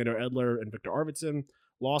 Alexander Edler, and Victor Arvidsson.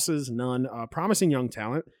 Losses, none. Promising young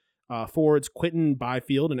talent. Forwards Quinton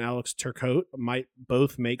Byfield and Alex Turcotte might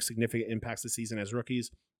both make significant impacts this season as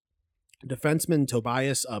rookies. Defenseman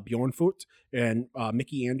Tobias Bjornfot and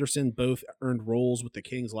Mickey Anderson both earned roles with the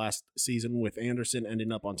Kings last season, with Anderson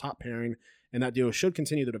ending up on top pairing, and that duo should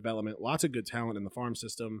continue the development. Lots of good talent in the farm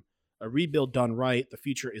system. A rebuild done right, the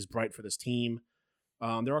future is bright for this team.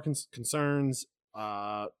 There are concerns.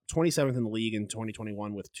 27th in the league in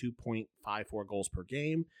 2021 with 2.54 goals per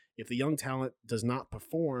game. If the young talent does not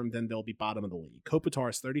perform, then they'll be bottom of the league. Kopitar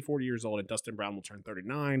is 34 years old, and Dustin Brown will turn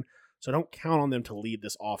 39. So don't count on them to lead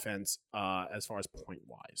this offense as far as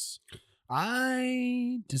point-wise.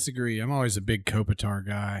 I disagree. I'm always a big Kopitar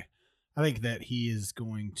guy. I think that he is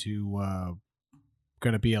going to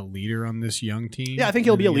be a leader on this young team. Yeah, I think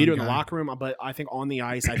he'll be a leader in the locker room, but I think on the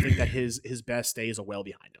ice, I think that his best days are well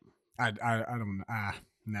behind him. I don't.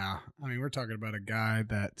 No. I mean, we're talking about a guy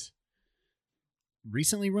that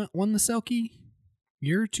recently won the Selke a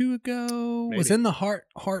year or two ago. Maybe. Was in the Hart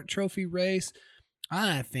Trophy race.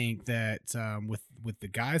 I think that with the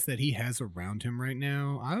guys that he has around him right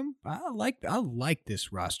now, I like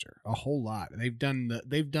this roster a whole lot. They've done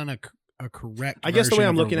a correct. I guess the way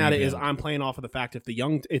I'm looking at it rebuild. is I'm playing off of the fact if the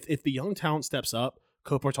young talent steps up,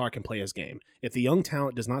 Kopitar can play his game. If the young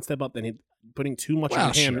talent does not step up, then he's putting too much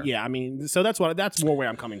on him. Sure. Yeah, I mean, so that's more where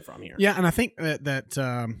I'm coming from here. Yeah, and I think that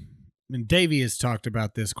and Davey has talked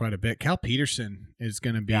about this quite a bit. Cal Peterson is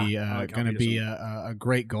going to be a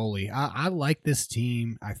great goalie. I like this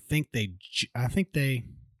team. I think they.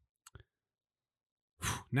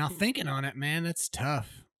 Now thinking on it, man, that's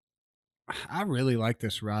tough. I really like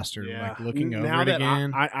this roster. Yeah. Like looking over now it that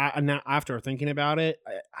again. I now after thinking about it,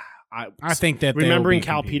 I think that remembering they'll be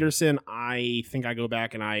Cal competing. Peterson, I think I go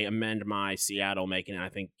back and I amend my Seattle making it. I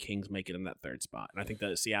think Kings make it in that third spot, and I think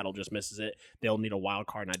that Seattle just misses it. They'll need a wild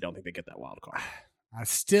card, and I don't think they get that wild card. I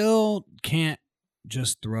still can't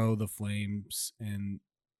just throw the Flames and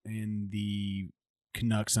the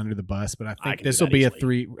Canucks under the bus, but I think this will be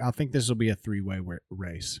I think this will be a three-way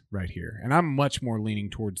race right here, and I'm much more leaning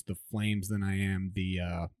towards the Flames than I am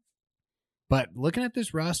the. But looking at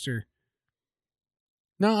this roster,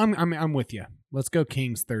 no, I'm with you. Let's go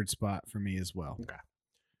Kings third spot for me as well.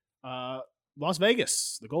 Okay. Las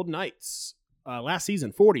Vegas, the Golden Knights, last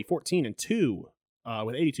season 40-14-2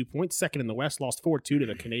 with 82 points, second in the West, lost 4-2 to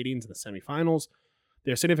the Canadiens in the semifinals.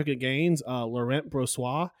 Their significant gains: Laurent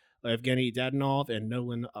Brossoit, Evgeny Dadonov, and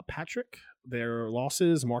Nolan Patrick. Their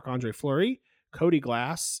losses: Marc-Andre Fleury, Cody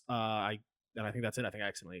Glass. I think that's it. I think I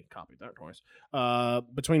accidentally copied that twice.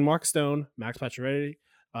 Between Mark Stone, Max Pacioretty,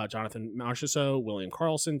 Jonathan Marchessault, William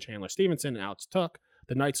Karlsson, Chandler Stevenson, and Alex Tuch,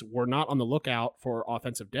 the Knights were not on the lookout for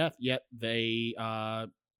offensive depth, yet they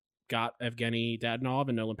got Evgeny Dadonov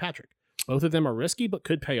and Nolan Patrick. Both of them are risky, but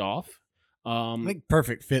could pay off. I think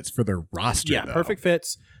perfect fits for their roster. Yeah, though. perfect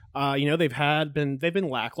fits. They've been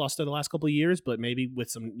lackluster the last couple of years, but maybe with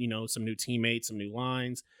some new teammates, some new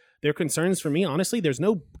lines. Their concerns for me, honestly, there's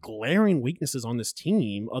no glaring weaknesses on this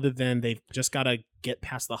team other than they've just got to get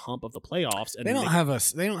past the hump of the playoffs. And They don't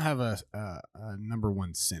have a number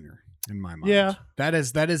one center in my mind. Yeah. that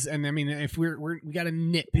is, and I mean, if we got to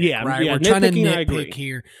nitpick, Yeah, right? yeah, We're trying to nitpicking, I agree. nitpick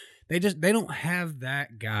here. They don't have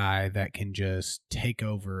that guy that can just take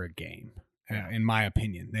over a game. In my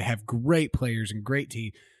opinion, they have great players and great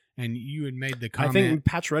team. And you had made the comment. I think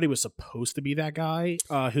Pacioretty was supposed to be that guy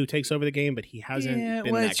who takes over the game, but he hasn't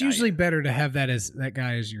been that it's guy usually yet. better to have that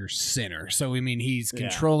guy as your center. So, I mean, he's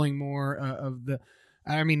controlling more of the –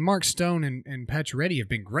 I mean, Mark Stone and Pacioretty have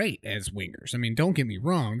been great as wingers. I mean, don't get me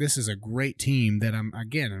wrong. This is a great team that I'm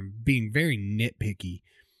being very nitpicky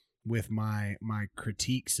with my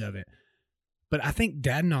critiques of it. But I think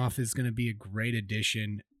Dadonov is going to be a great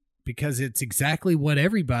addition because it's exactly what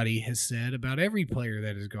everybody has said about every player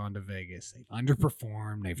that has gone to Vegas. They've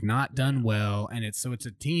underperformed. They've not done well. And it's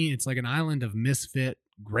a team. It's like an island of misfit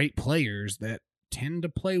great players that tend to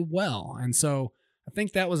play well. And so I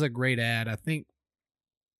think that was a great ad.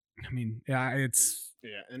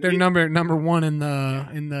 They're number one in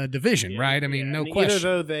the division, right? I mean, no question. Either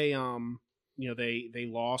though they they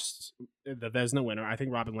lost the Vezina winner. I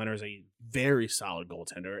think Robin Leonard is a very solid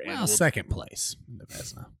goaltender. And second place in the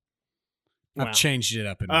Vezina. I've changed it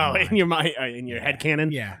up in your head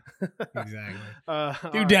canon. Yeah,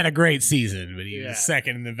 exactly. Dude had a great season, but he was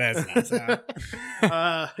second in the Vezina.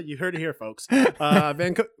 So. You heard it here, folks.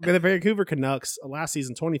 The Vancouver Canucks last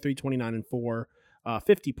season 23, 29, and 4.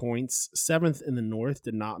 50 points, 7th in the North,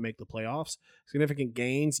 did not make the playoffs. Significant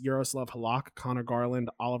gains: Yaroslav Halak, Connor Garland,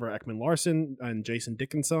 Oliver Ekman-Larsson, and Jason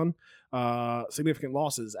Dickinson. Significant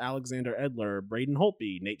losses: Alexander Edler, Braden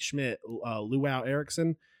Holtby, Nate Schmidt, Luau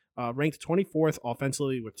Eriksson. Ranked 24th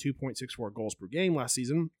offensively with 2.64 goals per game last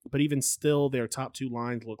season, but even still, their top two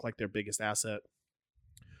lines look like their biggest asset.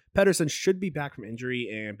 Pettersson should be back from injury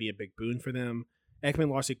and be a big boon for them.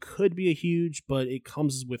 Ekman-Larsson could be a huge, but it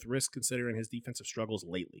comes with risk considering his defensive struggles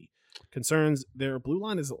lately. Concerns: their blue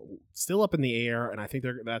line is still up in the air, and I think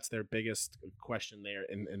that's their biggest question there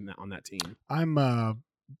on that team. I'm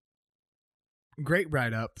great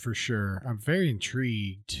write-up for sure. I'm very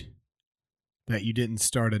intrigued that you didn't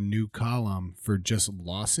start a new column for just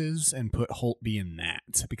losses and put Holtby in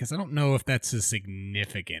that, because I don't know if that's a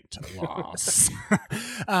significant loss.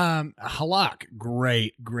 Halak,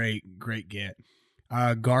 great get.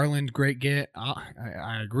 Garland, great get.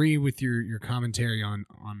 I agree with your commentary on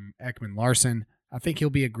Ekman-Larsson. I think he'll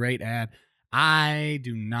be a great ad. I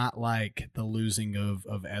do not like the losing of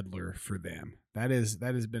Edler for them. That has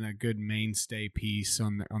been a good mainstay piece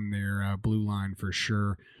on their blue line for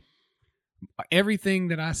sure. Everything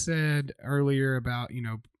that I said earlier about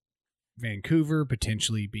Vancouver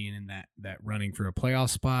potentially being in that running for a playoff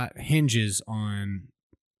spot hinges on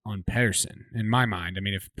Pettersson in my mind. I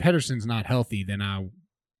mean, if Pettersson's not healthy, then I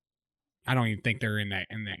don't even think they're in that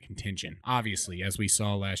contention. Obviously, as we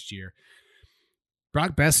saw last year,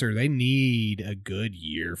 Brock Besser, they need a good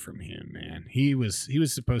year from him, man. He was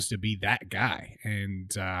supposed to be that guy,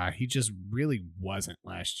 and he just really wasn't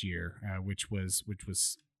last year, which was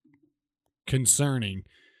concerning.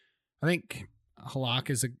 I think Halak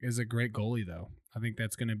is a great goalie, though. I think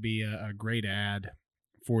that's going to be a great ad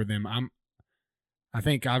for them. I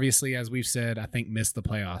think, obviously, as we've said, I think miss the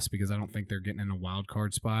playoffs because I don't think they're getting in a wild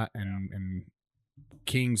card spot, and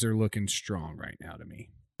Kings are looking strong right now to me.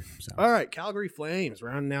 So. All right, Calgary Flames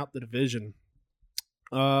rounding out the division.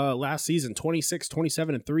 Last season, 26,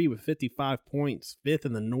 27, and 3 with 55 points, 5th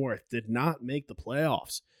in the North, did not make the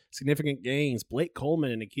playoffs. Significant gains: Blake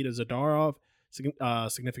Coleman and Nikita Zadorov.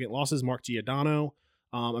 Significant losses: Mark Giordano.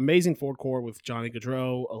 Amazing forward core with Johnny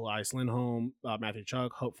Gaudreau, Elias Lindholm, Matthew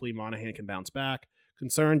Tkachuk. Hopefully Monahan can bounce back.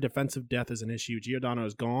 Concern: defensive depth is an issue. Giordano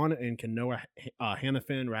is gone, and can Noah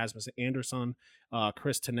Hannafin, Rasmus Andersson,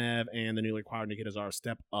 Chris Tanev, and the newly acquired Nikita Zadarov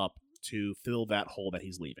step up to fill that hole that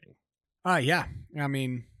he's leaving? Yeah. I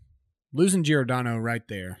mean, losing Giordano right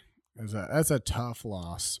there that's a tough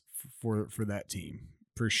loss for that team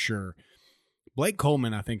for sure. Blake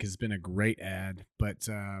Coleman, I think, has been a great ad, but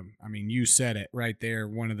I mean, you said it right there.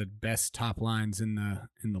 One of the best top lines in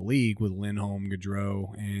the league with Lindholm,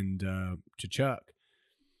 Gaudreau, and Tkachuk.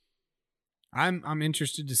 I'm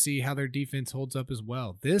interested to see how their defense holds up as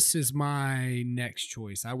well. This is my next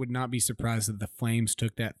choice. I would not be surprised if the Flames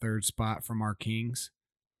took that third spot from our Kings.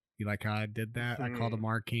 You like how I did that? I called them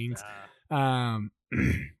our Kings. I'll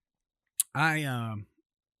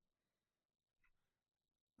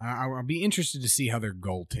be interested to see how their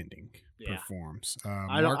goaltending performs.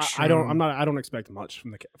 I don't expect much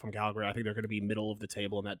from Calgary. I think they're going to be middle of the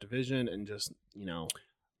table in that division, and just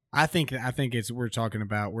I think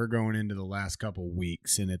we're going into the last couple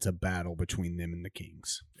weeks, and it's a battle between them and the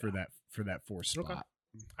Kings for that fourth spot.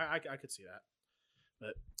 Okay. I could see that.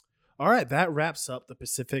 But all right, that wraps up the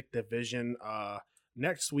Pacific Division.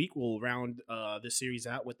 Next week we'll round this series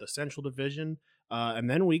out with the Central Division, and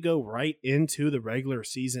then we go right into the regular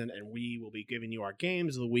season, and we will be giving you our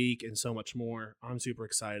games of the week and so much more. I'm super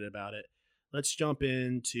excited about it. Let's jump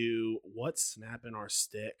into what's snapping our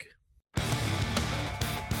stick.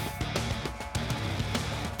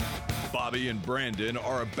 Bobby and Brandon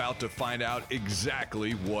are about to find out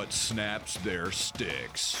exactly what snaps their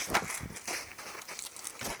sticks.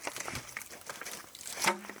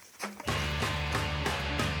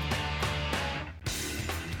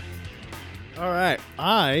 All right.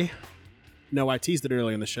 I know I teased it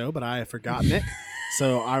earlier in the show, but I have forgotten it.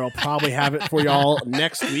 So I will probably have it for y'all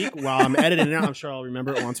next week while I'm editing it out. I'm sure I'll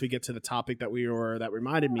remember it once we get to the topic that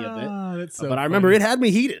reminded me of it. That's so but I funny. remember it had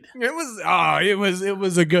me heated. It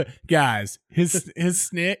was a good guys. His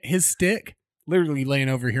stick literally laying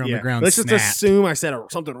over here on the ground. Let's just assume I said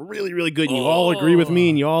something really, really good. And you all agree with me,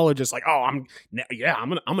 and you all are just like, "Oh, I'm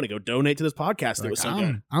gonna go donate to this podcast." Like, it was so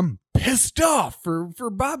good. I'm pissed off for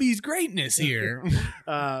Bobby's greatness here.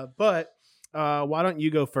 But why don't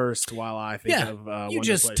you go first while I think of you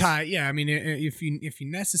just tie. Yeah, I mean, if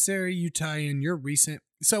you necessary, you tie in your recent.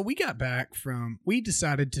 So we got back we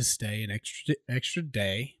decided to stay an extra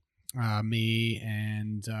day. Me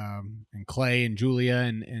and Clay and Julia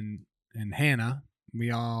and Hannah,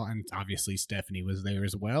 we all, and obviously Stephanie was there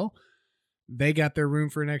as well. They got their room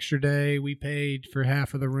for an extra day. We paid for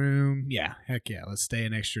half of the room. Yeah, heck yeah, let's stay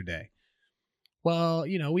an extra day. Well,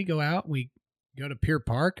 we go out, we go to Pier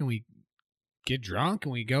Park, and we get drunk,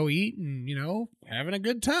 and we go eat, and, having a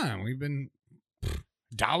good time. We've been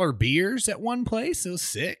 $1 beers at one place. It was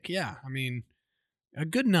sick. Yeah, I mean, a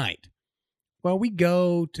good night. Well, we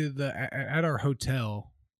go to at our hotel.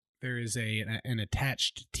 There is an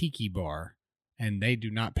attached tiki bar, and they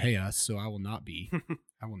do not pay us, so I will not be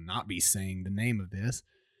saying the name of this.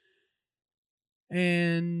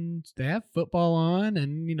 And they have football on,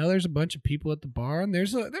 and there's a bunch of people at the bar, and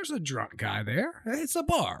there's a drunk guy there. It's a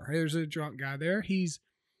bar. There's a drunk guy there. He's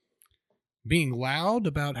being loud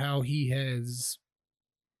about how he has,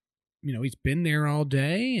 he's been there all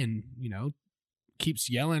day, and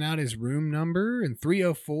keeps yelling out his room number and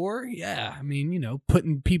 304. Yeah, I mean,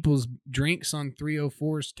 putting people's drinks on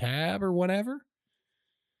 304's tab or whatever.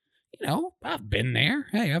 I've been there.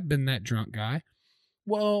 Hey, I've been that drunk guy.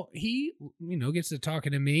 Well, he, gets to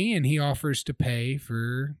talking to me, and he offers to pay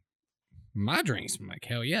for my drinks. I'm like,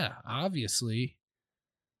 hell yeah, obviously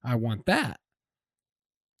I want that.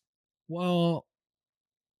 Well,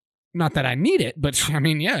 not that I need it, but I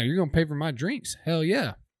mean, yeah, you're going to pay for my drinks. Hell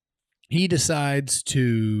yeah. He decides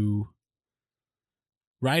to,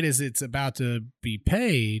 right as it's about to be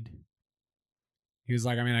paid, he was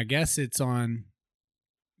like, I mean, I guess it's on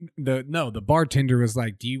the bartender was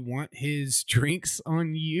like, do you want his drinks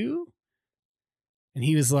on you? And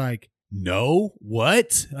he was like, no,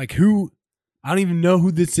 what? Like, who? I don't even know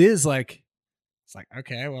who this is. Like, it's like,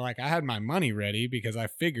 okay, well, like I had my money ready because I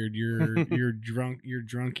figured your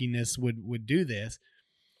drunkiness would do this.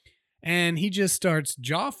 And he just starts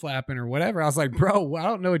jaw flapping or whatever. I was like, bro, I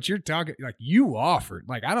don't know what you're talking. Like, you offered.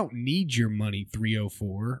 Like, I don't need your money,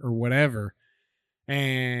 304 or whatever.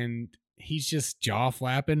 And he's just jaw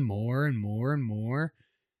flapping more and more and more.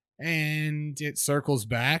 And it circles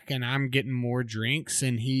back, and I'm getting more drinks,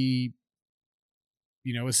 and he,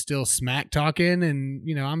 is still smack talking, and,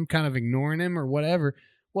 I'm kind of ignoring him or whatever.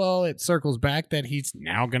 Well, it circles back that he's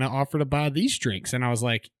now going to offer to buy these drinks. And I was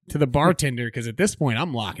like, to the bartender, because at this point,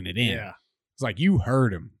 I'm locking it in. Yeah. It's like, you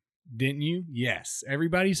heard him, didn't you? Yes.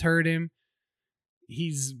 Everybody's heard him.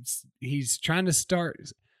 He's trying to start.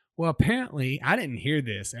 Well, apparently, I didn't hear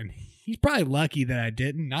this. And he's probably lucky that I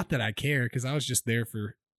didn't. Not that I care, because I was just there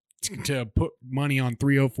to put money on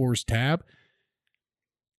 304's tab.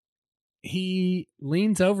 He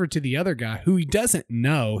leans over to the other guy who he doesn't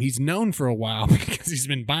know. He's known for a while because he's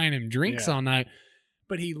been buying him drinks all night.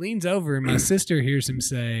 But he leans over, and my sister hears him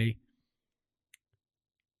say,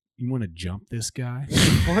 you want to jump this guy?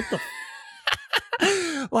 What the?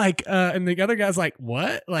 And the other guy's like,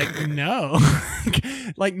 what? Like, no.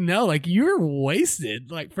 No, like, you're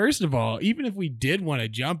wasted. Like, first of all, even if we did want to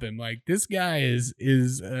jump him, like, this guy is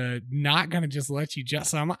not going to just let you jump.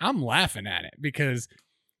 So I'm laughing at it because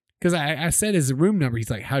I said his room number.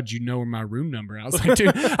 He's like, how'd you know my room number? I was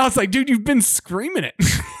like, dude, you've been screaming it.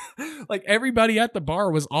 Like, everybody at the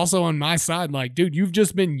bar was also on my side. Like, dude, you've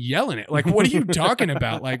just been yelling it. Like, what are you talking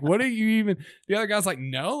about? Like, what are you even? The other guy's like,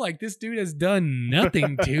 no, like, this dude has done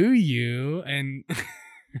nothing to you. And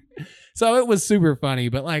so it was super funny,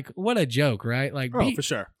 but like, what a joke, right? Like, for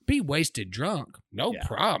sure. Be wasted drunk. No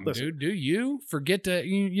problem, dude. Do you forget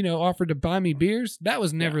to, offer to buy me beers? That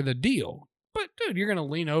was never the deal. But, dude, you're going to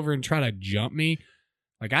lean over and try to jump me?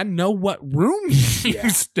 Like, I know what room you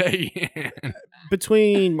stay in.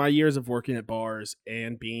 Between my years of working at bars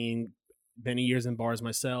and being many years in bars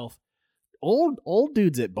myself, old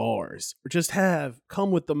dudes at bars just have come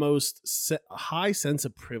with the most high sense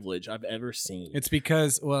of privilege I've ever seen. It's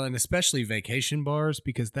because, well, and especially vacation bars,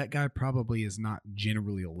 because that guy probably is not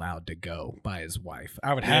generally allowed to go by his wife.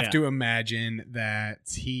 I would have to imagine that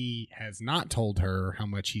he has not told her how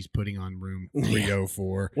much he's putting on room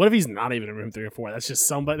 304. What if he's not even in room 304? That's just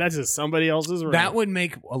somebody else's room. That would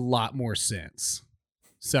make a lot more sense.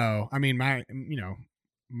 So, I mean,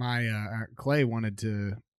 Clay wanted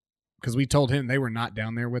to, because we told him they were not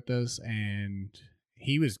down there with us, and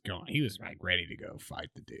he was like ready to go fight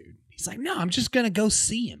the dude. He's like, no, I'm just gonna go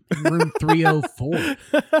see him in room 304.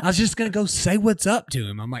 I was just gonna go say what's up to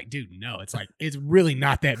him. I'm like, dude, no, it's really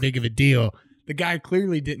not that big of a deal. The guy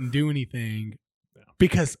clearly didn't do anything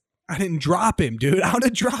because I didn't drop him, dude. I would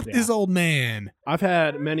have dropped this old man. I've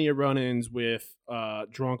had many run-ins with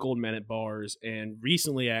drunk old men at bars, and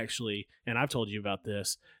recently, actually, and I've told you about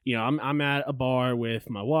this. You know, I'm at a bar with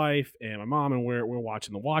my wife and my mom, and we're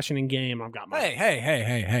watching the Washington game. I've got my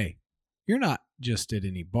Hey! You're not just at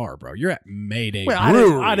any bar, bro. You're at Mayday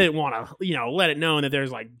Brewery. I didn't want to, let it known that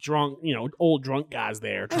there's like drunk, old drunk guys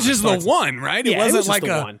there. It's just the one, right? Yeah, it wasn't was like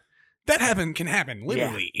the one. That can happen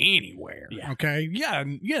literally anywhere. Yeah. Okay. You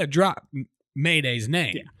gotta drop Mayday's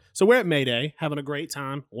name. Yeah. So we're at Mayday, having a great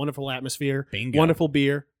time, wonderful atmosphere, Bingo. Wonderful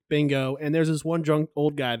beer, bingo. And there's this one drunk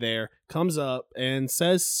old guy there, comes up and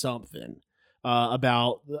says something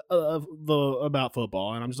about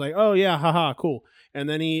football, and I'm just like, oh yeah, haha, cool. And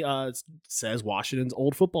then he says Washington's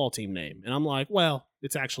old football team name, and I'm like, well,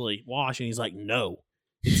 it's actually Washington. He's like, no,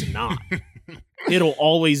 it's not. It'll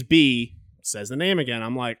always be. Says the name again.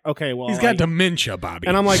 I'm like, okay, well, he's got dementia, Bobby.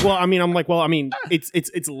 And I'm like,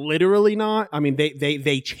 it's literally not. I mean,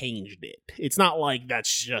 they changed it. It's not like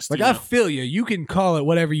that's just like I feel you. You can call it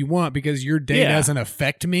whatever you want because your day doesn't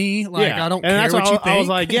affect me. Like I don't care what you think. I was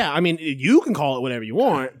like, yeah, I mean, you can call it whatever you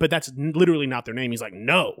want, but that's literally not their name. He's like,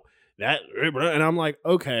 no. And I'm like,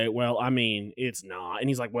 okay, well, I mean, it's not. And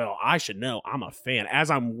he's like, well, I should know. I'm a fan. As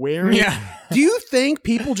I'm wearing it. Do you think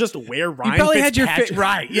people just wear Ryan probably Fitzpatrick? Had your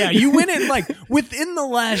right. Yeah, you went in like within the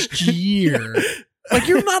last year. Like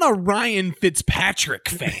you're not a Ryan Fitzpatrick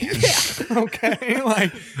fan. Yeah. Okay.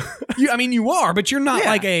 Like you are, but you're not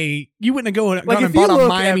like you wouldn't go and bought a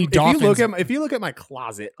Miami Dolphins. If you look at my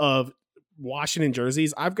closet of Washington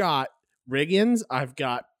jerseys, I've got Riggins, I've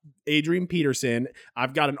got Adrian Peterson,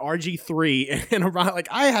 I've got an RG3, and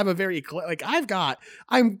I have a very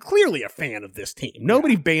I'm clearly a fan of this team.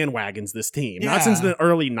 Nobody bandwagons this team, not since the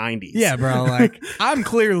early 90s. Yeah, bro. Like I'm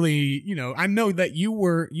clearly, I know that you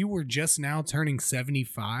were just now turning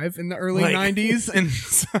 75 in the early 90s, and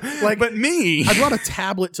so, but me, I brought a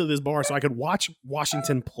tablet to this bar so I could watch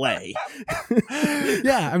Washington play.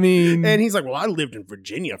 Yeah, I mean, and he's like, well, I lived in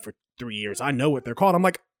Virginia for 3 years. I know what they're called. I'm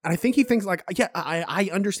like. And I think he thinks like, yeah, I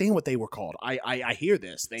understand what they were called. I hear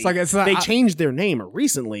this. They changed their name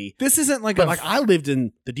recently. This isn't like I lived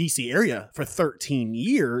in the DC area for 13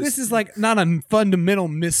 years. This is like not a fundamental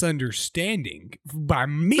misunderstanding by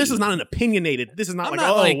me. This is not an opinionated. This is not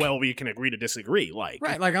well, we can agree to disagree.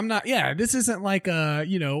 Right. Like I'm not. Yeah. This isn't like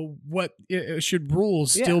what should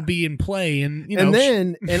rules still be in play and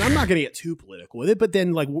and I'm not going to get too political with it, but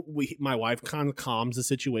then like my wife kind of calms the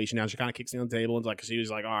situation down. She kind of kicks me on the table and she was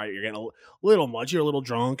like, all right, you're getting a little much. You're a little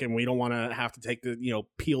drunk, and we don't want to have to take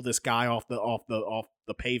peel this guy off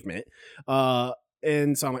the pavement.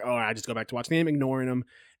 And so I'm like, all right, I just go back to watching him, ignoring him.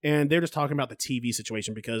 And they're just talking about the TV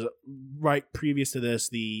situation because right previous to this,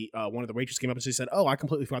 the one of the waitresses came up and she said, oh, I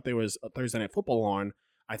completely forgot there was a Thursday Night Football on.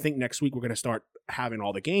 I think next week we're going to start having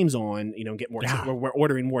all the games on, get more. We're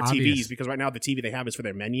ordering more TVs because right now the TV they have is for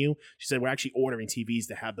their menu. She said we're actually ordering TVs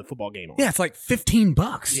to have the football game on. Yeah, it's like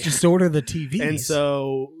 $15 just to order the TVs. And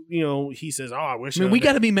so he says, "Oh, I wish." I mean, we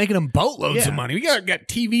got to be making them boatloads of money. We got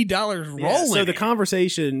TV dollars rolling. So the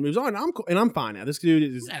conversation moves on, and I'm fine now. This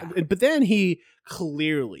dude is, but then he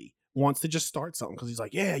clearly wants to just start something because he's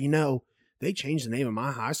like, "Yeah, they changed the name of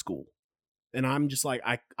my high school." And I'm just like,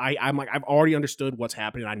 I'm like, I've already understood what's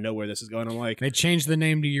happening. I know where this is going. I'm like, they changed the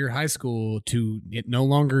name to your high school to it no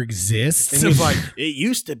longer exists. And he's like, it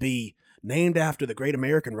used to be named after the great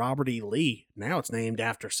American Robert E. Lee. Now it's named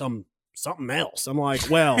after something else. I'm like,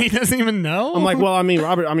 well, he doesn't even know. I'm like, well, I mean,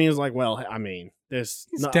 Robert. I mean, he's like, well, I mean, there's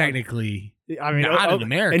technically. I mean, not an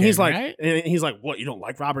American, and he's like, right? and he's like, what? You don't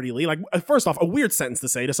like Robert E. Lee? Like, first off, a weird sentence to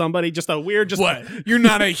say to somebody. Just a weird, what? You're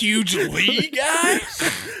not a huge Lee guy?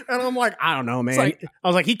 And I'm like, I don't know, man. Like, I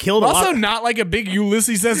was like, he killed. Also, not like a big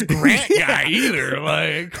Ulysses S. Grant guy either.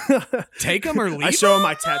 Like, take him or leave. I show him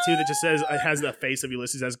my tattoo that just says it has the face of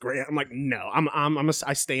Ulysses S. Grant. I'm like, no,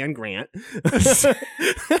 I stand Grant.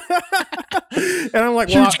 And I'm like,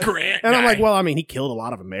 huge Grant. And I'm like, well, I mean, he killed a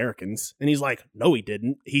lot of Americans. And he's like, no, he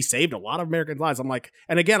didn't. He saved a lot of American lives. I'm like,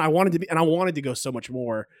 and again, I wanted to go so much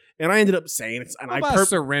more, and I ended up saying it's, and I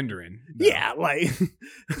surrendering. No. Yeah,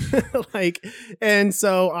 like, and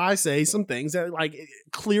so I say some things that like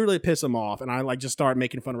clearly piss him off, and I like just start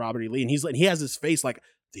making fun of Robert E. Lee, and he has this face like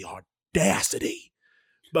the audacity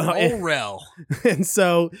Rel. And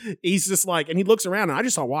so he's just like, and he looks around, and I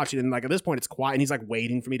just saw watching, and like at this point it's quiet, and he's like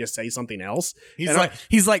waiting for me to say something else.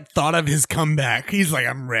 He's like thought of his comeback. He's like,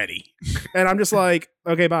 I'm ready. And I'm just like,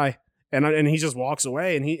 okay, bye. And he just walks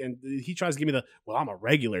away, and he tries to give me the, well, I'm a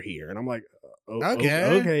regular here, and I'm like,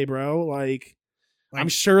 okay, bro, like I'm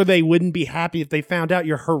sure they wouldn't be happy if they found out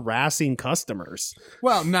you're harassing customers.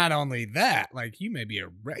 Well, not only that, like you may be a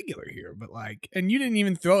regular here, but like, and you didn't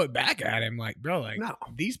even throw it back at him, like, bro, like No.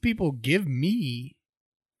 these people give me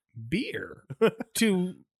beer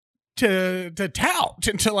to tout,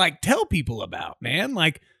 to like tell people about, man.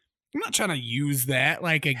 Like, I'm not trying to use that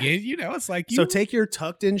like again, you know. It's like So take your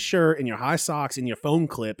tucked in shirt and your high socks and your phone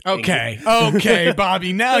clip. Okay,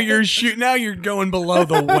 Bobby. Now you're going below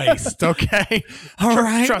the waist. Okay, all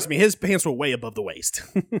right. Trust me, his pants were way above the waist.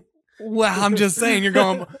 Well, I'm just saying you're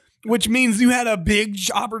going, which means you had a big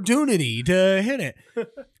opportunity to hit it.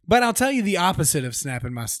 But I'll tell you the opposite of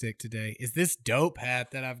snapping my stick today is this dope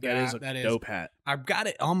hat that I've got. That is a dope hat. I've got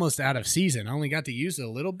it almost out of season. I only got to use it a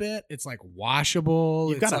little bit. It's like washable.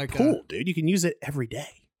 You've got a pool, dude. You can use it every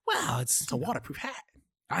day. Wow, It's a waterproof hat.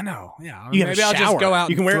 I know. Yeah. You Maybe I'll just go out.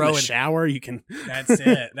 You can and wear it throw in the shower. You can. That's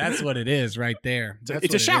it. That's what it is right there.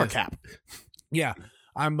 It's a shower cap. Yeah.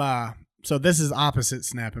 I'm so this is opposite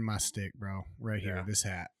snapping my stick, bro. Right here. Yeah. This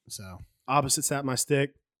hat. So Opposite snap my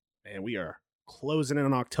stick. And we are closing in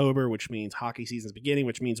on October, which means hockey season's beginning,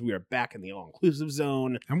 which means we are back in the all-inclusive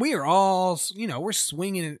zone. and we are all, we're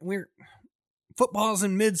swinging. We're football's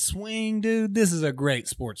in mid-swing, dude. This is a great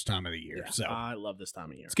sports time of the year. So I love this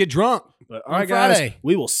time of year. let's get drunk. But on all right, guys, Friday.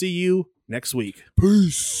 we will see you next week.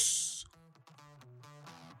 Peace.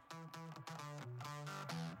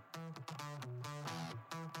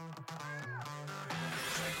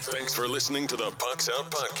 Thanks for listening to the Pucks Out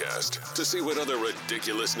Podcast. To see what other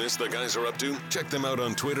ridiculousness the guys are up to, check them out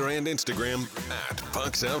on Twitter and Instagram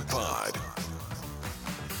 @PucksOutPod.